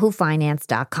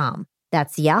 yahoofinance.com.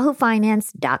 That's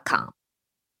yahoofinance.com.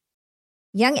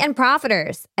 Young and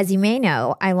Profiters, as you may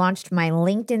know, I launched my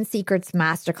LinkedIn Secrets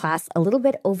Masterclass a little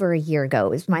bit over a year ago.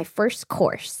 It was my first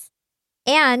course.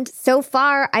 And so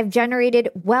far, I've generated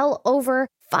well over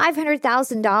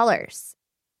 $500,000.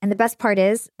 And the best part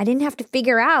is, I didn't have to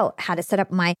figure out how to set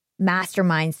up my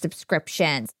mastermind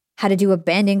subscriptions, how to do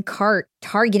abandoned cart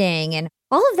targeting, and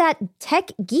all of that tech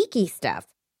geeky stuff.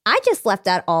 I just left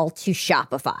that all to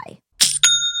Shopify.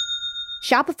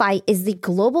 Shopify is the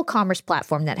global commerce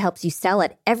platform that helps you sell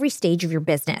at every stage of your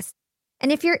business.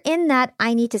 And if you're in that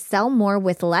I need to sell more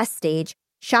with less stage,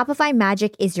 Shopify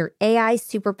Magic is your AI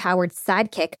superpowered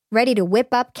sidekick ready to whip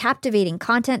up captivating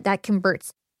content that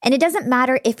converts. And it doesn't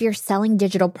matter if you're selling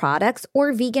digital products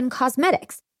or vegan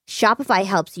cosmetics. Shopify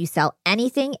helps you sell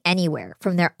anything, anywhere,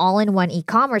 from their all-in-one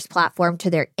e-commerce platform to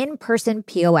their in-person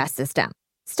POS system.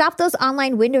 Stop those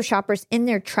online window shoppers in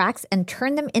their tracks and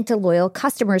turn them into loyal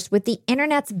customers with the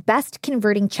internet's best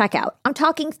converting checkout. I'm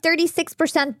talking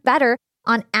 36% better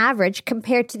on average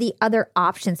compared to the other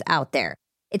options out there.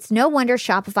 It's no wonder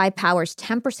Shopify powers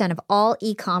 10% of all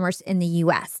e-commerce in the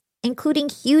US, including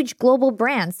huge global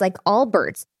brands like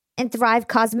Allbirds and Thrive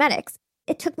Cosmetics.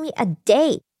 It took me a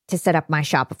day to set up my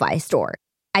Shopify store.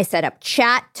 I set up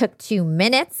chat, took 2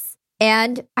 minutes,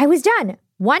 and I was done.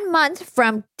 1 month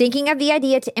from thinking of the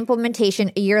idea to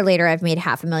implementation, a year later, I've made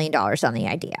 $500,000 on the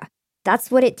idea. That's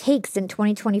what it takes in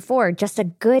 2024, just a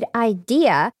good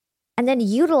idea, and then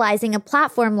utilizing a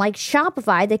platform like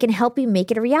Shopify that can help you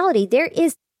make it a reality. There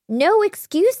is no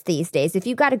excuse these days. If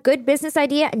you've got a good business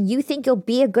idea and you think you'll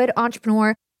be a good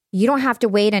entrepreneur, you don't have to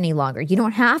wait any longer. You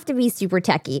don't have to be super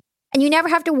techie, and you never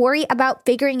have to worry about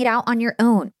figuring it out on your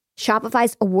own.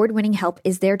 Shopify's award-winning help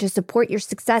is there to support your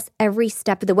success every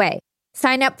step of the way.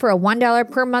 Sign up for a $1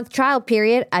 per month trial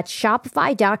period at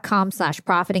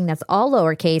shopify.com/profiting. That's all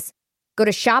lowercase. Go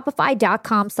to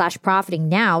shopify.com/profiting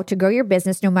now to grow your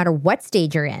business no matter what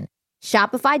stage you're in.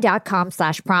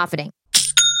 Shopify.com/profiting.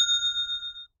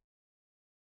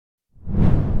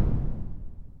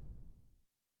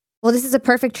 Well, this is a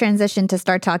perfect transition to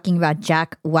start talking about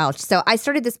Jack Welch. So I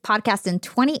started this podcast in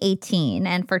 2018,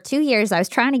 and for 2 years, I was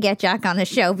trying to get Jack on the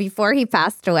show before he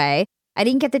passed away. I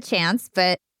didn't get the chance,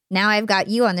 but now I've got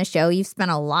you on the show. You've spent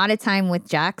a lot of time with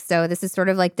Jack, so this is sort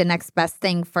of like the next best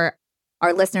thing for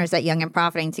our listeners at Young and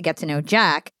Profiting to get to know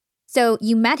Jack. So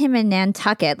you met him in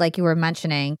Nantucket, like you were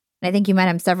mentioning, and I think you met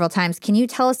him several times. Can you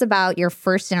tell us about your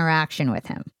first interaction with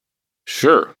him?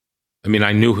 Sure. I mean,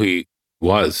 I knew who he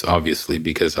was, obviously,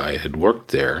 because I had worked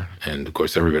there. And of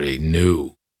course, everybody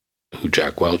knew who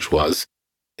Jack Welch was.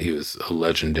 He was a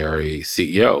legendary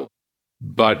CEO.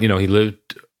 But, he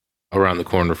lived around the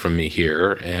corner from me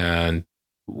here. And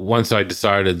once I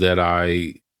decided that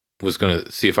I was going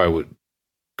to see if I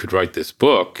could write this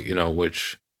book,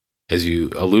 which, as you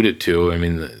alluded to, I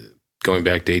mean, going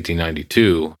back to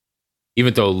 1892,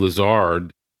 even though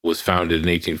Lazard was founded in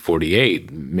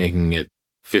 1848, making it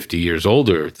 50 years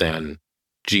older than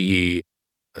GE,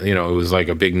 it was like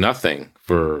a big nothing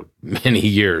for many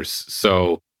years.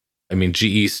 So, I mean,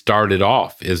 GE started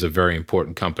off as a very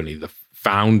important company, the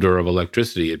founder of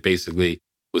electricity. It basically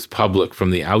was public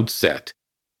from the outset.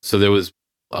 So there was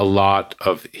a lot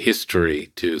of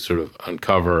history to sort of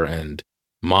uncover and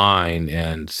mine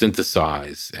and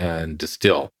synthesize and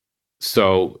distill.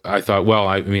 So I thought, well,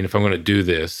 I mean, if I'm going to do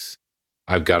this,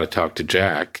 I've got to talk to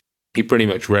Jack. He pretty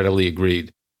much readily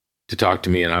agreed to talk to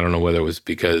me. And I don't know whether it was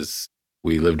because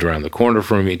we lived around the corner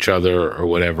from each other or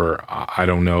whatever. I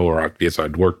don't know, or because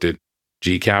I'd worked at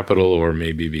G Capital, or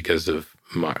maybe because of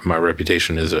my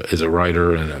reputation as a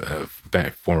writer and a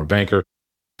former banker.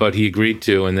 But he agreed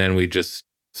to, and then we just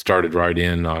started right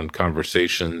in on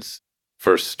conversations,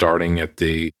 first starting at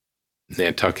the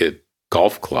Nantucket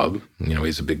Golf Club.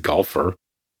 He's a big golfer.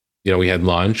 We had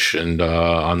lunch and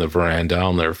on the veranda,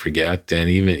 I'll never forget. And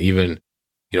even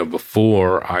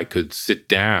before I could sit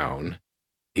down,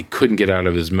 he couldn't get out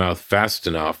of his mouth fast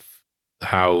enough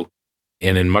how,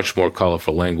 and in much more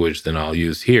colorful language than I'll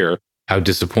use here, how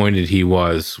disappointed he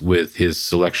was with his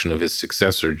selection of his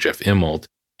successor, Jeff Immelt,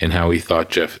 and how he thought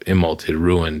Jeff Immelt had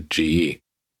ruined GE.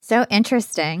 So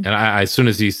interesting. And as soon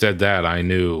as he said that, I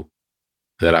knew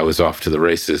that I was off to the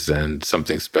races and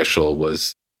something special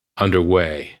was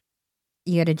underway.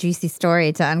 You had a juicy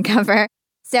story to uncover.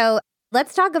 So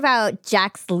let's talk about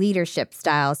Jack's leadership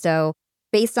style. So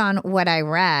based on what I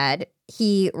read,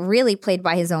 he really played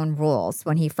by his own rules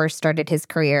when he first started his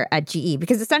career at GE,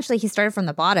 because essentially he started from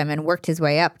the bottom and worked his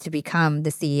way up to become the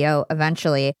CEO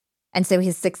eventually. And so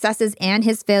his successes and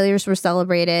his failures were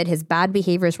celebrated. His bad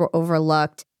behaviors were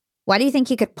overlooked. Why do you think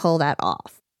he could pull that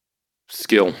off?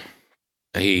 Skill.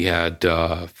 He had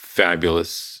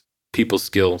fabulous people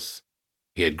skills.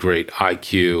 He had great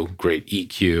IQ, great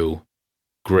EQ,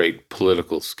 great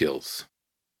political skills.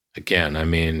 Again, I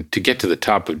mean, to get to the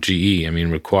top of GE,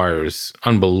 requires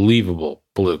unbelievable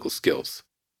political skills.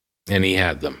 And he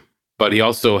had them. But he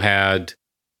also had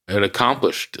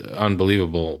accomplished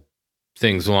unbelievable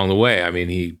things along the way.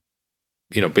 He,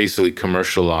 basically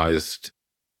commercialized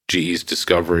GE's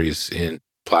discoveries in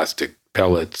plastic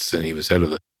pellets, and he was head of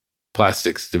the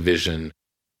plastics division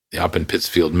up in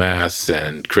Pittsfield, Mass,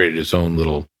 and created his own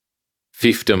little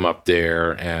fiefdom up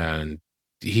there. And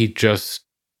he just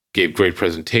gave great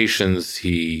presentations.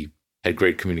 He had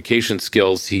great communication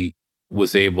skills. He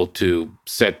was able to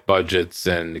set budgets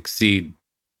and exceed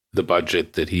the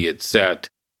budget that he had set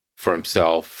for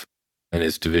himself and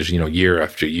his division, year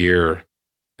after year.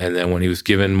 And then when he was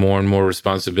given more and more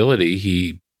responsibility,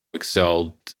 he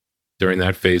excelled during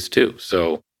that phase too.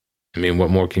 So, I mean,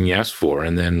 what more can you ask for?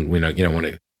 And then, when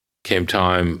it came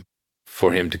time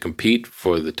for him to compete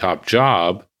for the top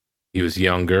job, he was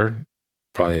younger,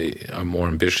 probably more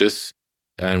ambitious,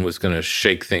 and was going to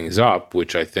shake things up,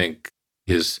 which I think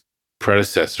his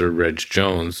predecessor, Reg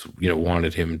Jones,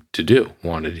 wanted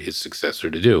his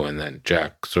successor to do. And then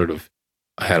Jack sort of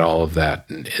had all of that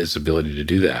and his ability to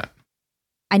do that.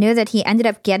 I know that he ended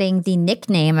up getting the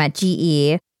nickname at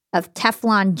GE of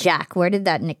Teflon Jack. Where did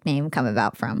that nickname come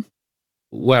about from?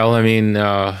 Well, I mean,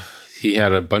 he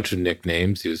had a bunch of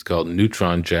nicknames. He was called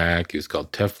Neutron Jack. He was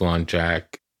called Teflon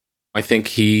Jack. I think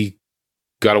he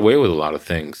got away with a lot of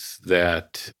things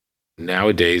that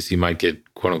nowadays he might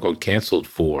get, quote unquote, canceled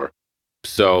for.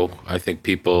 So I think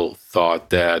people thought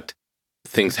that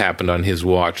things happened on his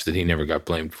watch that he never got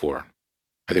blamed for.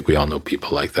 I think we all know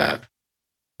people like that.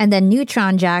 And then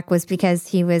Neutron Jack was because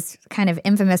he was kind of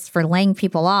infamous for laying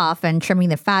people off and trimming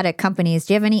the fat at companies.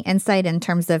 Do you have any insight in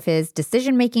terms of his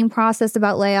decision-making process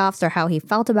about layoffs or how he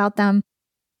felt about them?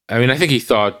 I mean, I think he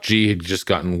thought GE had just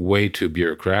gotten way too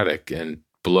bureaucratic and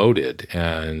bloated,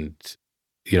 and,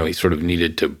 he sort of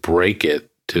needed to break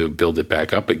it to build it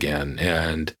back up again.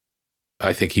 And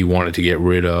I think he wanted to get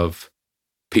rid of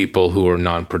people who were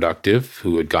non-productive,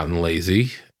 who had gotten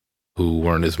lazy, who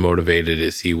weren't as motivated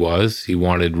as he was. He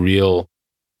wanted real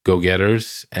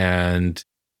go-getters, and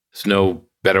there's no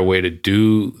better way to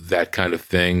do that kind of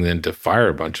thing than to fire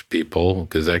a bunch of people,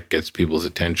 because that gets people's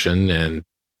attention. And,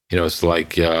 it's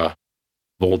like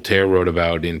Voltaire wrote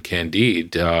about in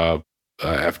Candide,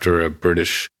 after a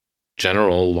British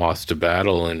general lost a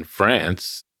battle in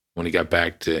France. When he got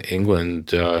back to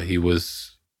England, he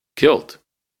was killed.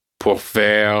 Pour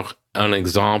faire un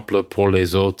exemple pour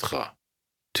les autres.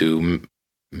 To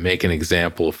make an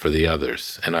example for the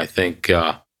others. And I think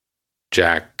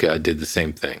Jack did the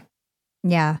same thing.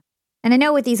 Yeah. And I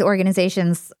know with these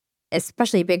organizations,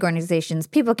 especially big organizations,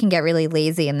 people can get really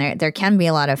lazy, and there can be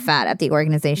a lot of fat at the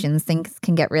organizations. Things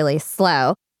can get really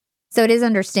slow. So it is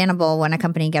understandable when a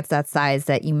company gets that size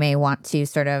that you may want to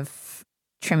sort of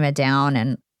trim it down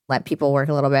and let people work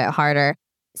a little bit harder.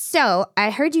 So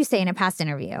I heard you say in a past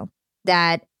interview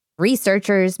that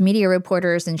researchers, media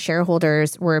reporters, and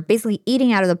shareholders were basically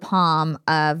eating out of the palm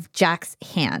of Jack's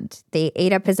hand. They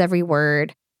ate up his every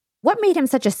word. What made him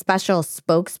such a special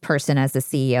spokesperson as the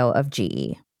CEO of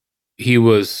GE? He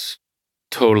was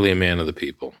totally a man of the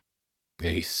people.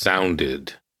 He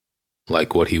sounded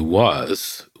like what he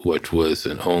was, which was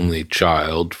an only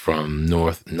child from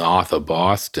north of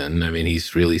Boston. I mean,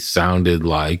 he's really sounded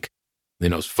like,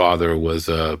 his father was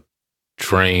a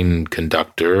train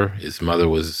conductor. His mother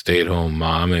was a stay-at-home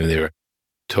mom. I mean, they were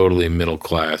totally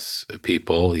middle-class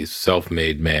people. He's a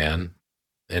self-made man,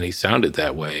 and he sounded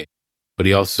that way. But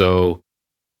he also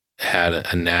had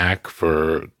a knack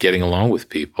for getting along with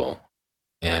people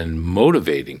and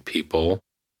motivating people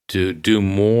to do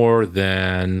more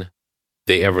than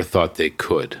they ever thought they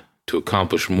could, to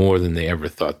accomplish more than they ever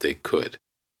thought they could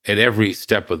at every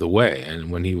step of the way. And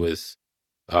when he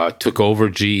took over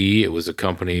GE, it was a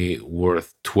company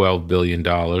worth $12 billion,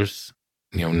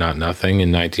 not nothing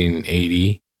in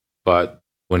 1980. But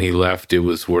when he left, it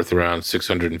was worth around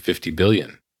 $650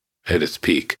 billion at its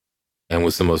peak, and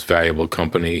was the most valuable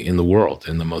company in the world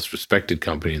and the most respected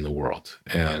company in the world.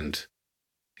 And,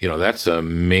 that's a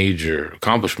major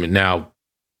accomplishment. Now,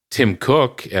 Tim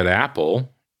Cook at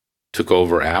Apple took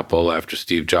over Apple after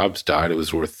Steve Jobs died. It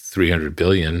was worth $300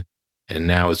 billion, and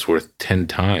now it's worth 10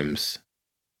 times.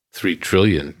 $3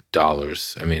 trillion.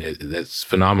 I mean, that's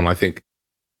phenomenal. I think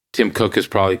Tim Cook has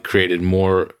probably created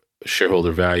more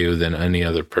shareholder value than any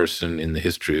other person in the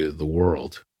history of the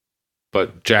world.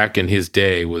 But Jack in his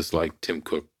day was like Tim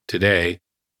Cook today.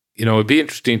 It'd be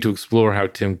interesting to explore how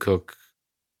Tim Cook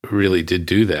really did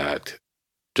do that,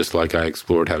 just like I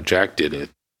explored how Jack did it.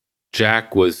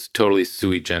 Jack was totally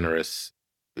sui generis.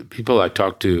 People I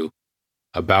talked to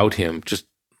about him just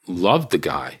loved the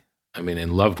guy. I mean,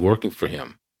 and loved working for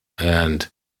him. And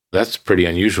that's pretty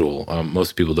unusual.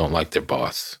 Most people don't like their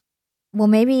boss. Well,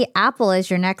 maybe Apple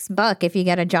is your next buck if you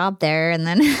get a job there. And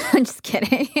then I'm just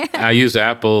kidding. I use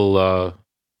Apple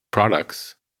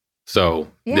products. So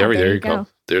there you go.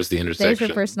 There's the intersection. There's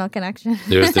your personal connection.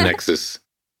 There's the nexus.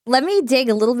 Let me dig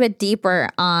a little bit deeper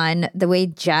on the way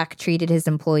Jack treated his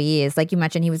employees. Like you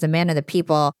mentioned, he was a man of the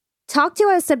people. Talk to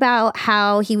us about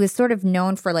how he was sort of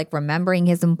known for like remembering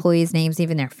his employees' names,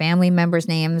 even their family members'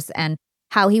 names, and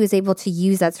how he was able to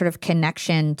use that sort of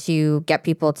connection to get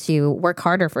people to work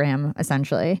harder for him,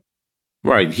 essentially.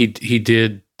 Right. He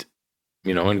did,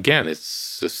 and again,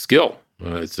 it's a skill.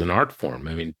 It's an art form.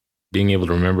 I mean, being able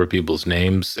to remember people's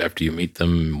names after you meet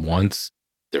them once,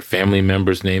 their family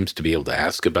members' names, to be able to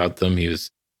ask about them. He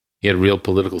had real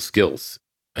political skills.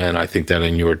 And I think that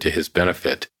inured to his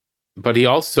benefit. But he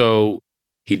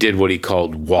did what he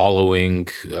called wallowing,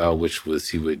 which was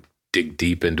he would dig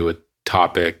deep into a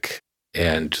topic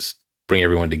and just bring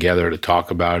everyone together to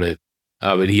talk about it.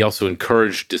 But he also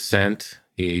encouraged dissent.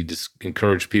 He just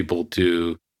encouraged people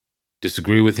to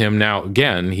disagree with him. Now,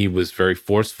 again, he was very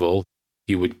forceful.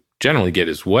 He would generally get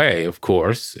his way, of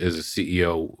course, as a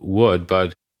CEO would,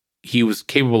 but he was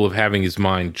capable of having his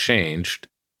mind changed.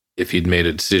 If he'd made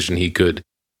a decision, he could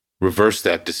reverse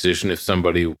that decision if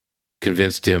somebody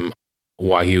convinced him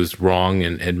why he was wrong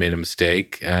and had made a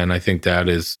mistake. And I think that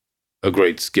is a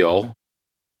great skill.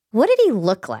 What did he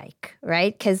look like,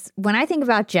 right? Because when I think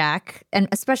about Jack, and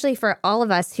especially for all of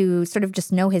us who sort of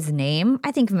just know his name,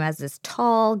 I think of him as this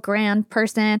tall, grand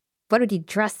person. What did he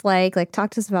dress like? Like, talk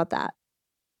to us about that.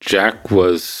 Jack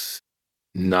was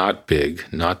not big,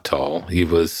 not tall. He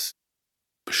was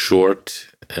short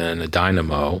and a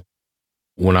dynamo.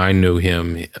 When I knew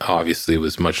him, obviously, it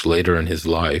was much later in his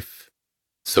life.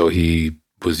 So he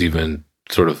was even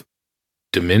sort of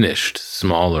diminished,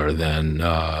 smaller than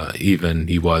even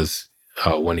he was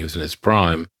when he was in his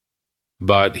prime.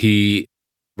 But he,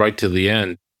 right to the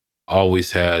end,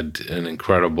 always had an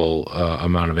incredible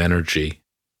amount of energy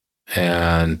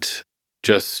and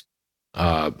just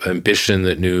ambition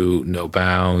that knew no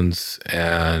bounds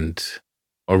and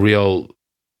a real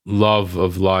love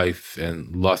of life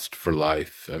and lust for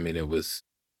life. I mean, it was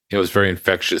very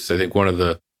infectious. I think one of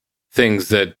the things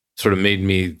that sort of made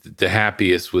me the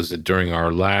happiest was that during our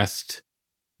last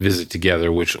visit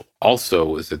together, which also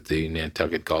was at the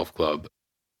Nantucket Golf Club,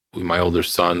 my older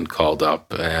son called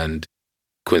up and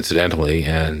coincidentally,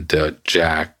 and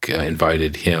Jack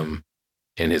invited him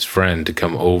and his friend to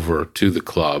come over to the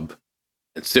club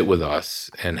and sit with us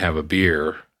and have a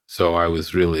beer. So I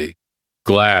was really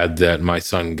glad that my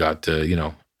son got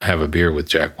to, have a beer with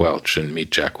Jack Welch and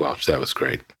meet Jack Welch. That was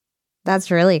great.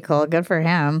 That's really cool. Good for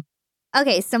him.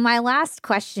 Okay, so my last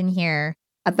question here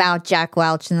about Jack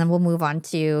Welch, and then we'll move on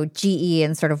to GE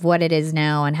and sort of what it is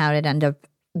now and how it ended up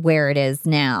where it is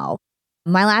now.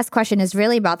 My last question is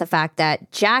really about the fact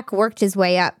that Jack worked his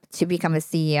way up to become a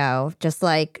CEO, just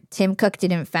like Tim Cook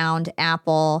didn't found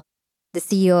Apple. The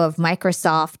CEO of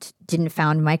Microsoft didn't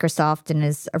found Microsoft and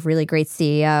is a really great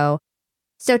CEO.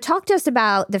 So talk to us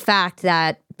about the fact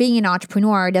that being an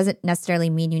entrepreneur doesn't necessarily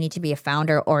mean you need to be a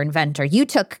founder or inventor. You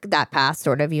took that path,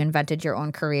 sort of. You invented your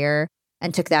own career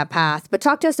and took that path. But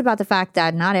talk to us about the fact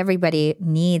that not everybody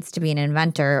needs to be an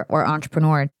inventor or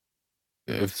entrepreneur.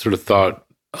 I've sort of thought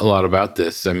a lot about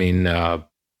this. I mean, at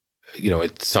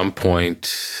some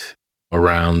point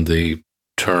around the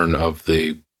turn of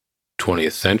the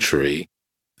 20th century,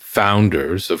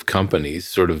 founders of companies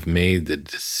sort of made the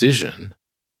decision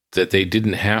that they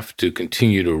didn't have to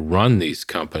continue to run these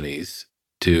companies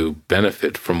to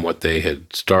benefit from what they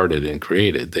had started and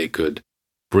created. They could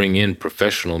bring in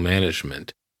professional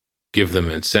management, give them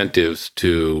incentives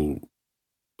to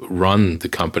run the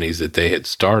companies that they had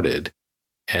started,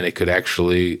 and it could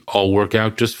actually all work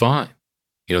out just fine.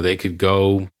 They could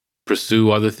go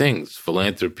pursue other things,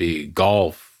 philanthropy,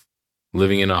 golf,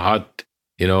 living in a hut,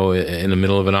 in the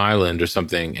middle of an island or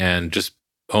something, and just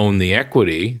own the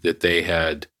equity that they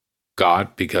had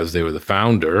got because they were the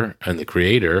founder and the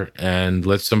creator, and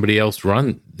let somebody else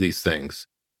run these things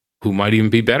who might even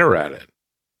be better at it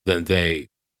than they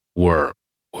were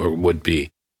or would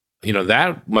be.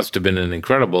 That must have been an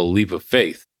incredible leap of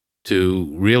faith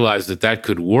to realize that that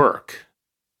could work,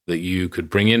 that you could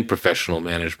bring in professional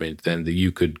management, then that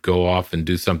you could go off and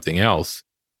do something else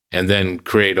and then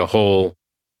create a whole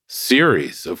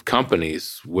series of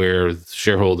companies where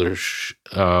shareholders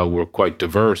were quite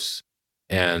diverse.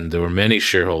 And there were many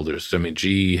shareholders. I mean,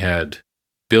 GE had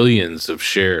billions of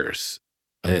shares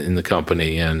in the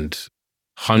company and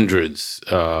hundreds,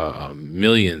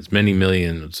 millions, many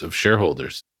millions of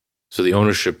shareholders. So the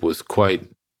ownership was quite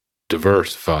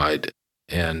diversified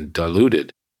and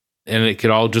diluted. And it could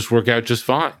all just work out just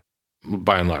fine,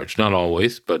 by and large. Not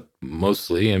always, but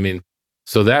mostly. I mean,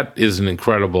 so that is an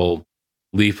incredible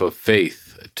leap of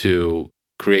faith to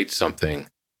create something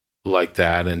like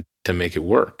that and to make it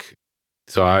work.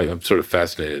 So I'm sort of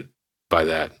fascinated by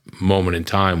that moment in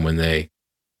time when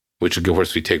which of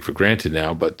course we take for granted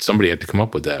now, but somebody had to come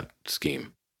up with that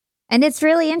scheme. And it's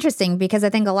really interesting because I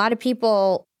think a lot of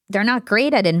people, they're not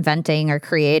great at inventing or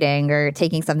creating or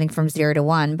taking something from 0 to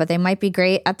 1, but they might be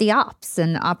great at the ops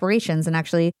and operations and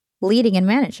actually leading and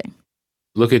managing.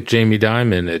 Look at Jamie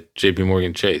Dimon at JP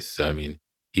Morgan Chase. I mean,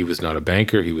 he was not a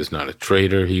banker. He was not a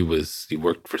trader. He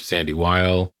worked for Sandy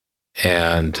Weil,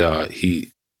 and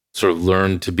he sort of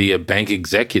learned to be a bank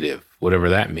executive, whatever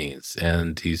that means.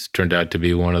 And he's turned out to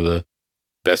be one of the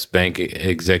best bank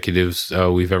executives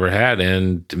we've ever had,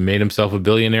 and made himself a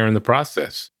billionaire in the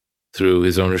process through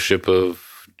his ownership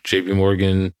of JP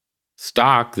Morgan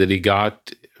stock that he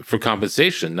got for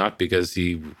compensation, not because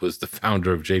he was the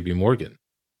founder of JP Morgan.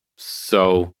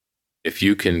 So if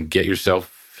you can get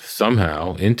yourself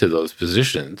somehow into those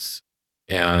positions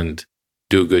and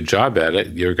do a good job at it,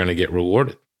 you're going to get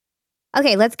rewarded.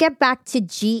 Okay, let's get back to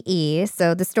GE.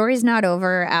 So the story's not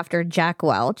over after Jack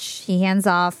Welch. He hands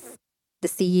off the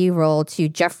CEO role to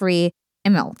Jeffrey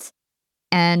Immelt,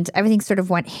 and everything sort of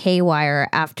went haywire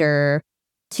after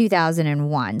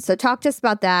 2001. So talk to us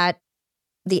about that,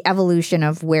 the evolution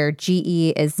of where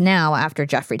GE is now after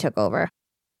Jeffrey took over.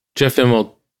 Jeff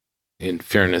Immelt, in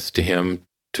fairness to him,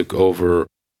 took over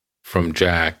from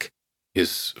Jack.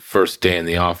 His first day in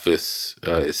the office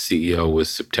as CEO was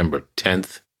September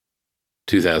 10th,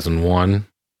 2001.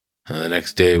 The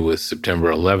next day was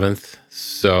September 11th.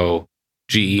 So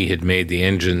GE had made the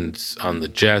engines on the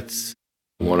jets.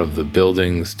 One of the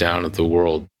buildings down at the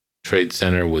World Trade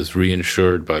Center was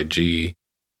reinsured by GE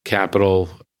Capital.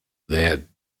 They had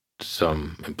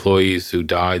some employees who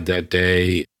died that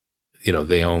day. You know,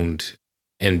 they owned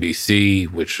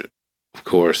NBC, which, of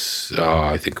course,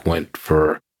 I think went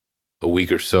for a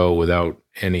week or so without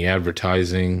any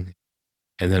advertising.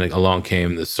 And then along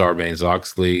came the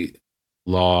Sarbanes-Oxley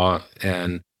law,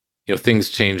 and things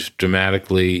changed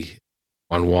dramatically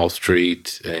on Wall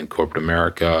Street and corporate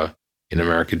America, in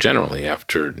America generally,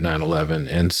 after 9/11.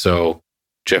 And so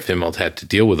Jeff Immelt had to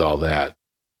deal with all that.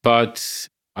 But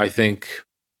I think,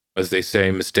 as they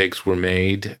say, mistakes were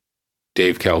made.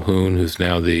 Dave Calhoun, who's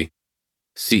now the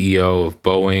CEO of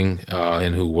Boeing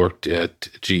and who worked at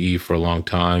GE for a long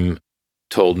time,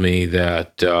 told me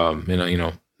that,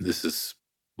 this is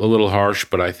a little harsh,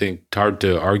 but I think hard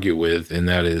to argue with. And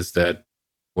that is that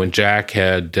when Jack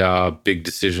had big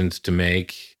decisions to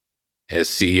make as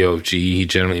CEO of GE, he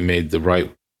generally made the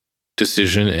right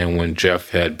decision. And when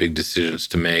Jeff had big decisions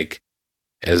to make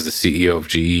as the CEO of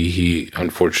GE, he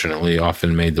unfortunately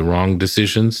often made the wrong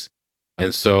decisions.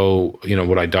 And so,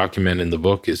 what I document in the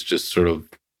book is just sort of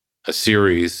a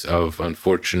series of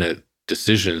unfortunate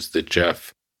decisions that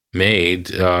Jeff made.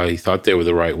 He thought they were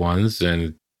the right ones,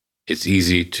 and it's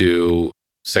easy to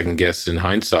second guess in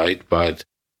hindsight, but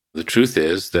the truth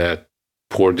is that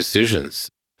poor decisions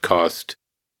cost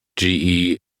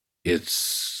GE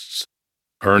its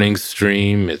earnings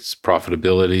stream, its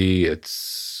profitability,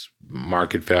 its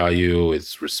market value,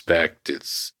 its respect,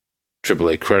 its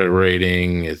AAA credit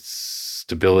rating, its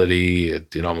stability.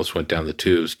 It almost went down the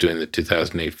tubes during the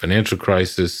 2008 financial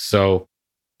crisis. So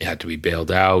it had to be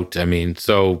bailed out. I mean,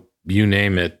 so you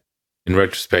name it. In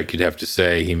retrospect, you'd have to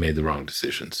say he made the wrong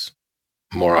decisions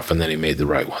more often than he made the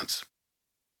right ones.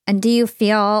 And do you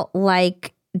feel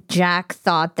like Jack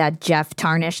thought that Jeff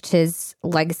tarnished his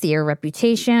legacy or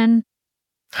reputation?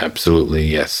 Absolutely,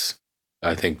 yes.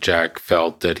 I think Jack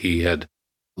felt that he had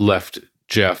left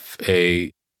Jeff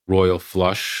a royal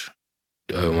flush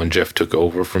when Jeff took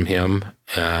over from him.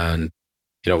 And,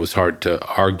 it was hard to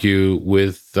argue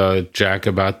with Jack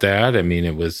about that. I mean,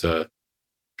 it was a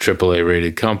AAA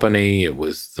rated company. It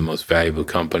was the most valuable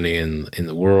company in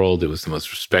the world. It was the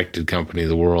most respected company in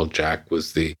the world. Jack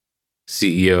was the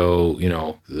CEO,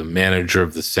 the manager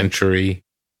of the century,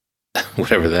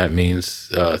 whatever that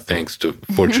means, thanks to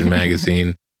Fortune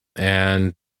magazine.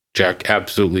 And Jack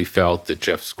absolutely felt that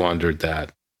Jeff squandered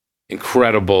that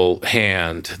incredible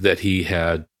hand that he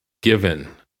had given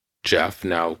Jeff.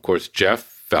 Now, of course, Jeff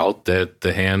felt that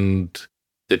the hand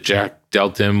that Jack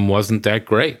dealt him wasn't that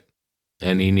great,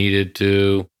 and he needed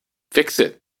to fix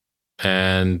it.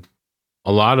 And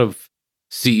a lot of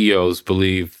CEOs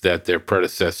believe that their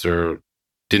predecessor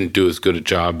didn't do as good a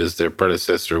job as their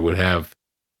predecessor would have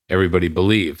everybody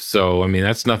believe. So, I mean,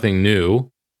 that's nothing new.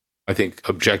 I think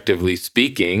objectively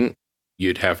speaking,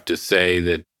 you'd have to say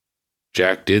that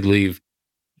Jack did leave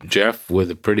Jeff with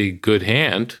a pretty good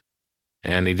hand,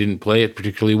 and he didn't play it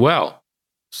particularly well.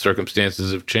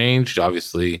 Circumstances have changed.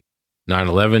 Obviously,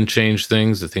 9/11 changed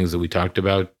things. The things that we talked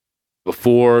about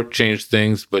before changed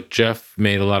things, but Jeff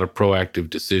made a lot of proactive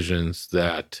decisions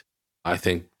that I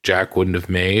think Jack wouldn't have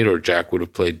made, or Jack would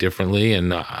have played differently.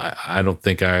 And I don't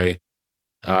think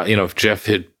if Jeff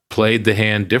had played the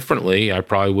hand differently, I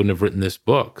probably wouldn't have written this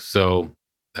book. So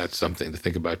that's something to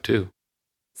think about too.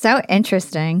 So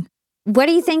interesting. What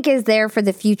do you think is there for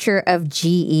the future of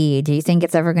GE? Do you think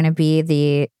it's ever going to be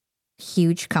the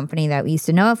huge company that we used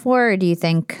to know it for? Or do you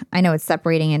think, I know it's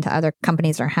separating into other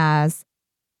companies or has?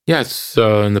 Yeah, it's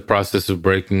in the process of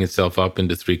breaking itself up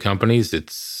into 3 companies.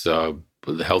 It's the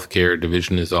healthcare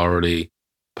division is already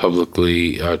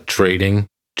publicly trading.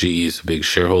 GE is a big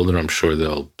shareholder. I'm sure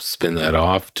they'll spin that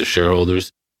off to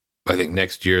shareholders. I think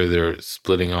next year they're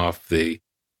splitting off the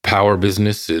power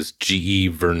business is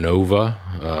GE Vernova.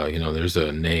 There's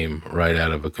a name right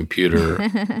out of a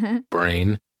computer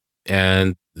brain.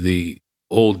 And the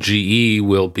old GE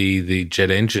will be the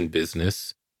jet engine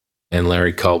business. And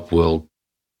Larry Culp will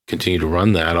continue to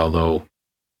run that, although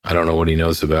I don't know what he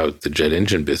knows about the jet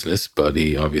engine business, but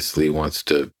he obviously wants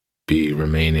to be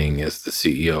remaining as the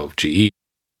CEO of GE.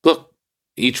 Look,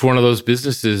 each one of those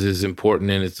businesses is important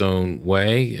in its own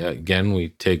way. Again, we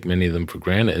take many of them for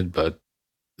granted, but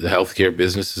the healthcare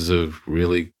business is a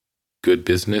really good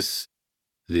business.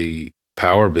 The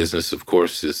power business, of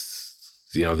course, is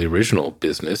the original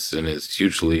business and is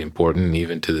hugely important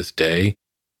even to this day.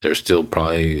 There's still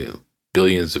probably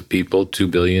billions of people, 2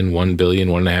 billion, 1 billion,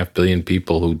 1.5 billion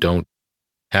people who don't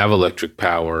have electric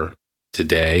power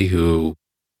today who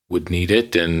would need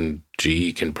it, and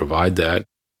GE can provide that.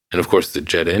 And of course, the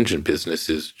jet engine business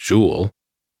is Joule.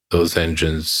 Those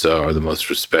engines are the most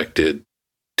respected,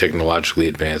 technologically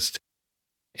advanced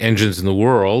engines in the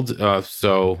world. I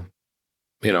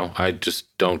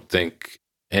just don't think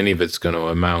any of it's going to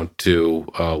amount to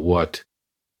what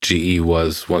GE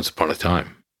was once upon a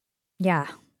time. Yeah.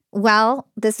 Well,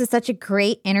 this is such a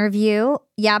great interview.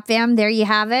 Yap fam, there you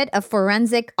have it. A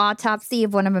forensic autopsy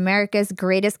of one of America's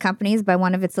greatest companies by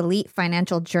one of its elite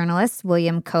financial journalists,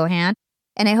 William Cohan.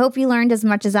 And I hope you learned as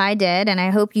much as I did. And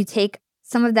I hope you take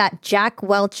some of that Jack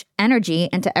Welch energy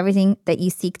into everything that you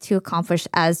seek to accomplish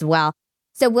as well.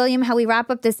 So, William, how we wrap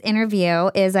up this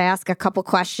interview is I ask a couple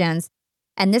questions.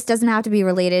 And this doesn't have to be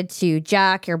related to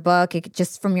Jack, your book,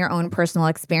 just from your own personal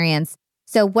experience.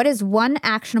 So what is one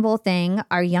actionable thing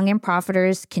our young and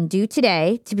profiters can do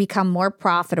today to become more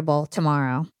profitable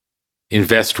tomorrow?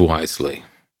 Invest wisely.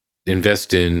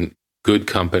 Invest in good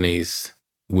companies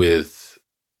with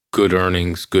good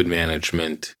earnings, good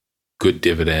management, good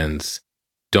dividends.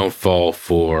 Don't fall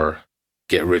for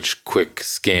get-rich-quick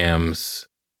scams,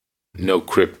 no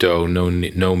crypto,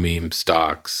 no meme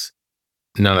stocks,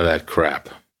 none of that crap.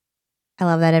 I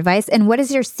love that advice. And what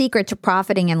is your secret to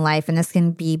profiting in life? And this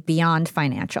can be beyond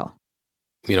financial.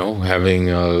 Having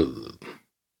a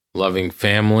loving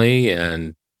family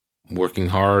and working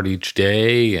hard each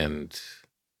day and,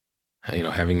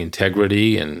 having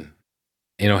integrity and,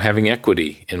 having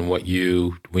equity in what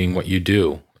you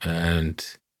do and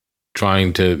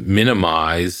trying to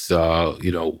minimize,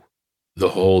 the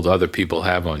hold other people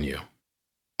have on you.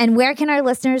 And where can our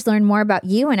listeners learn more about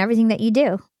you and everything that you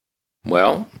do?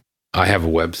 Well, I have a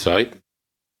website,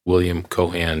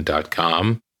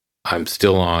 williamcohan.com. I'm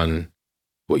still on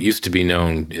what used to be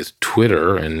known as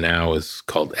Twitter and now is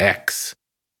called X.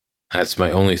 That's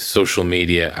my only social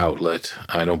media outlet.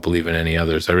 I don't believe in any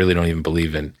others. I really don't even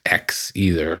believe in X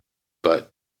either,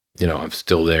 but, I'm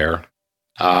still there.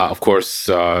 Of course,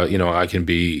 I can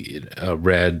be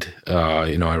read.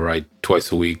 I write twice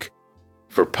a week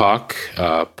for Puck,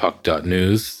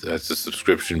 puck.news. That's a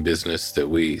subscription business that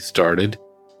we started.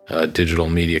 A digital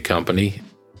media company,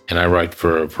 and I write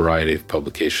for a variety of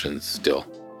publications still.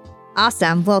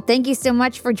 Awesome. Well, thank you so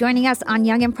much for joining us on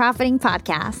Young and Profiting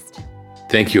Podcast.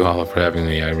 Thank you, Hala, for having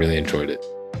me. I really enjoyed it.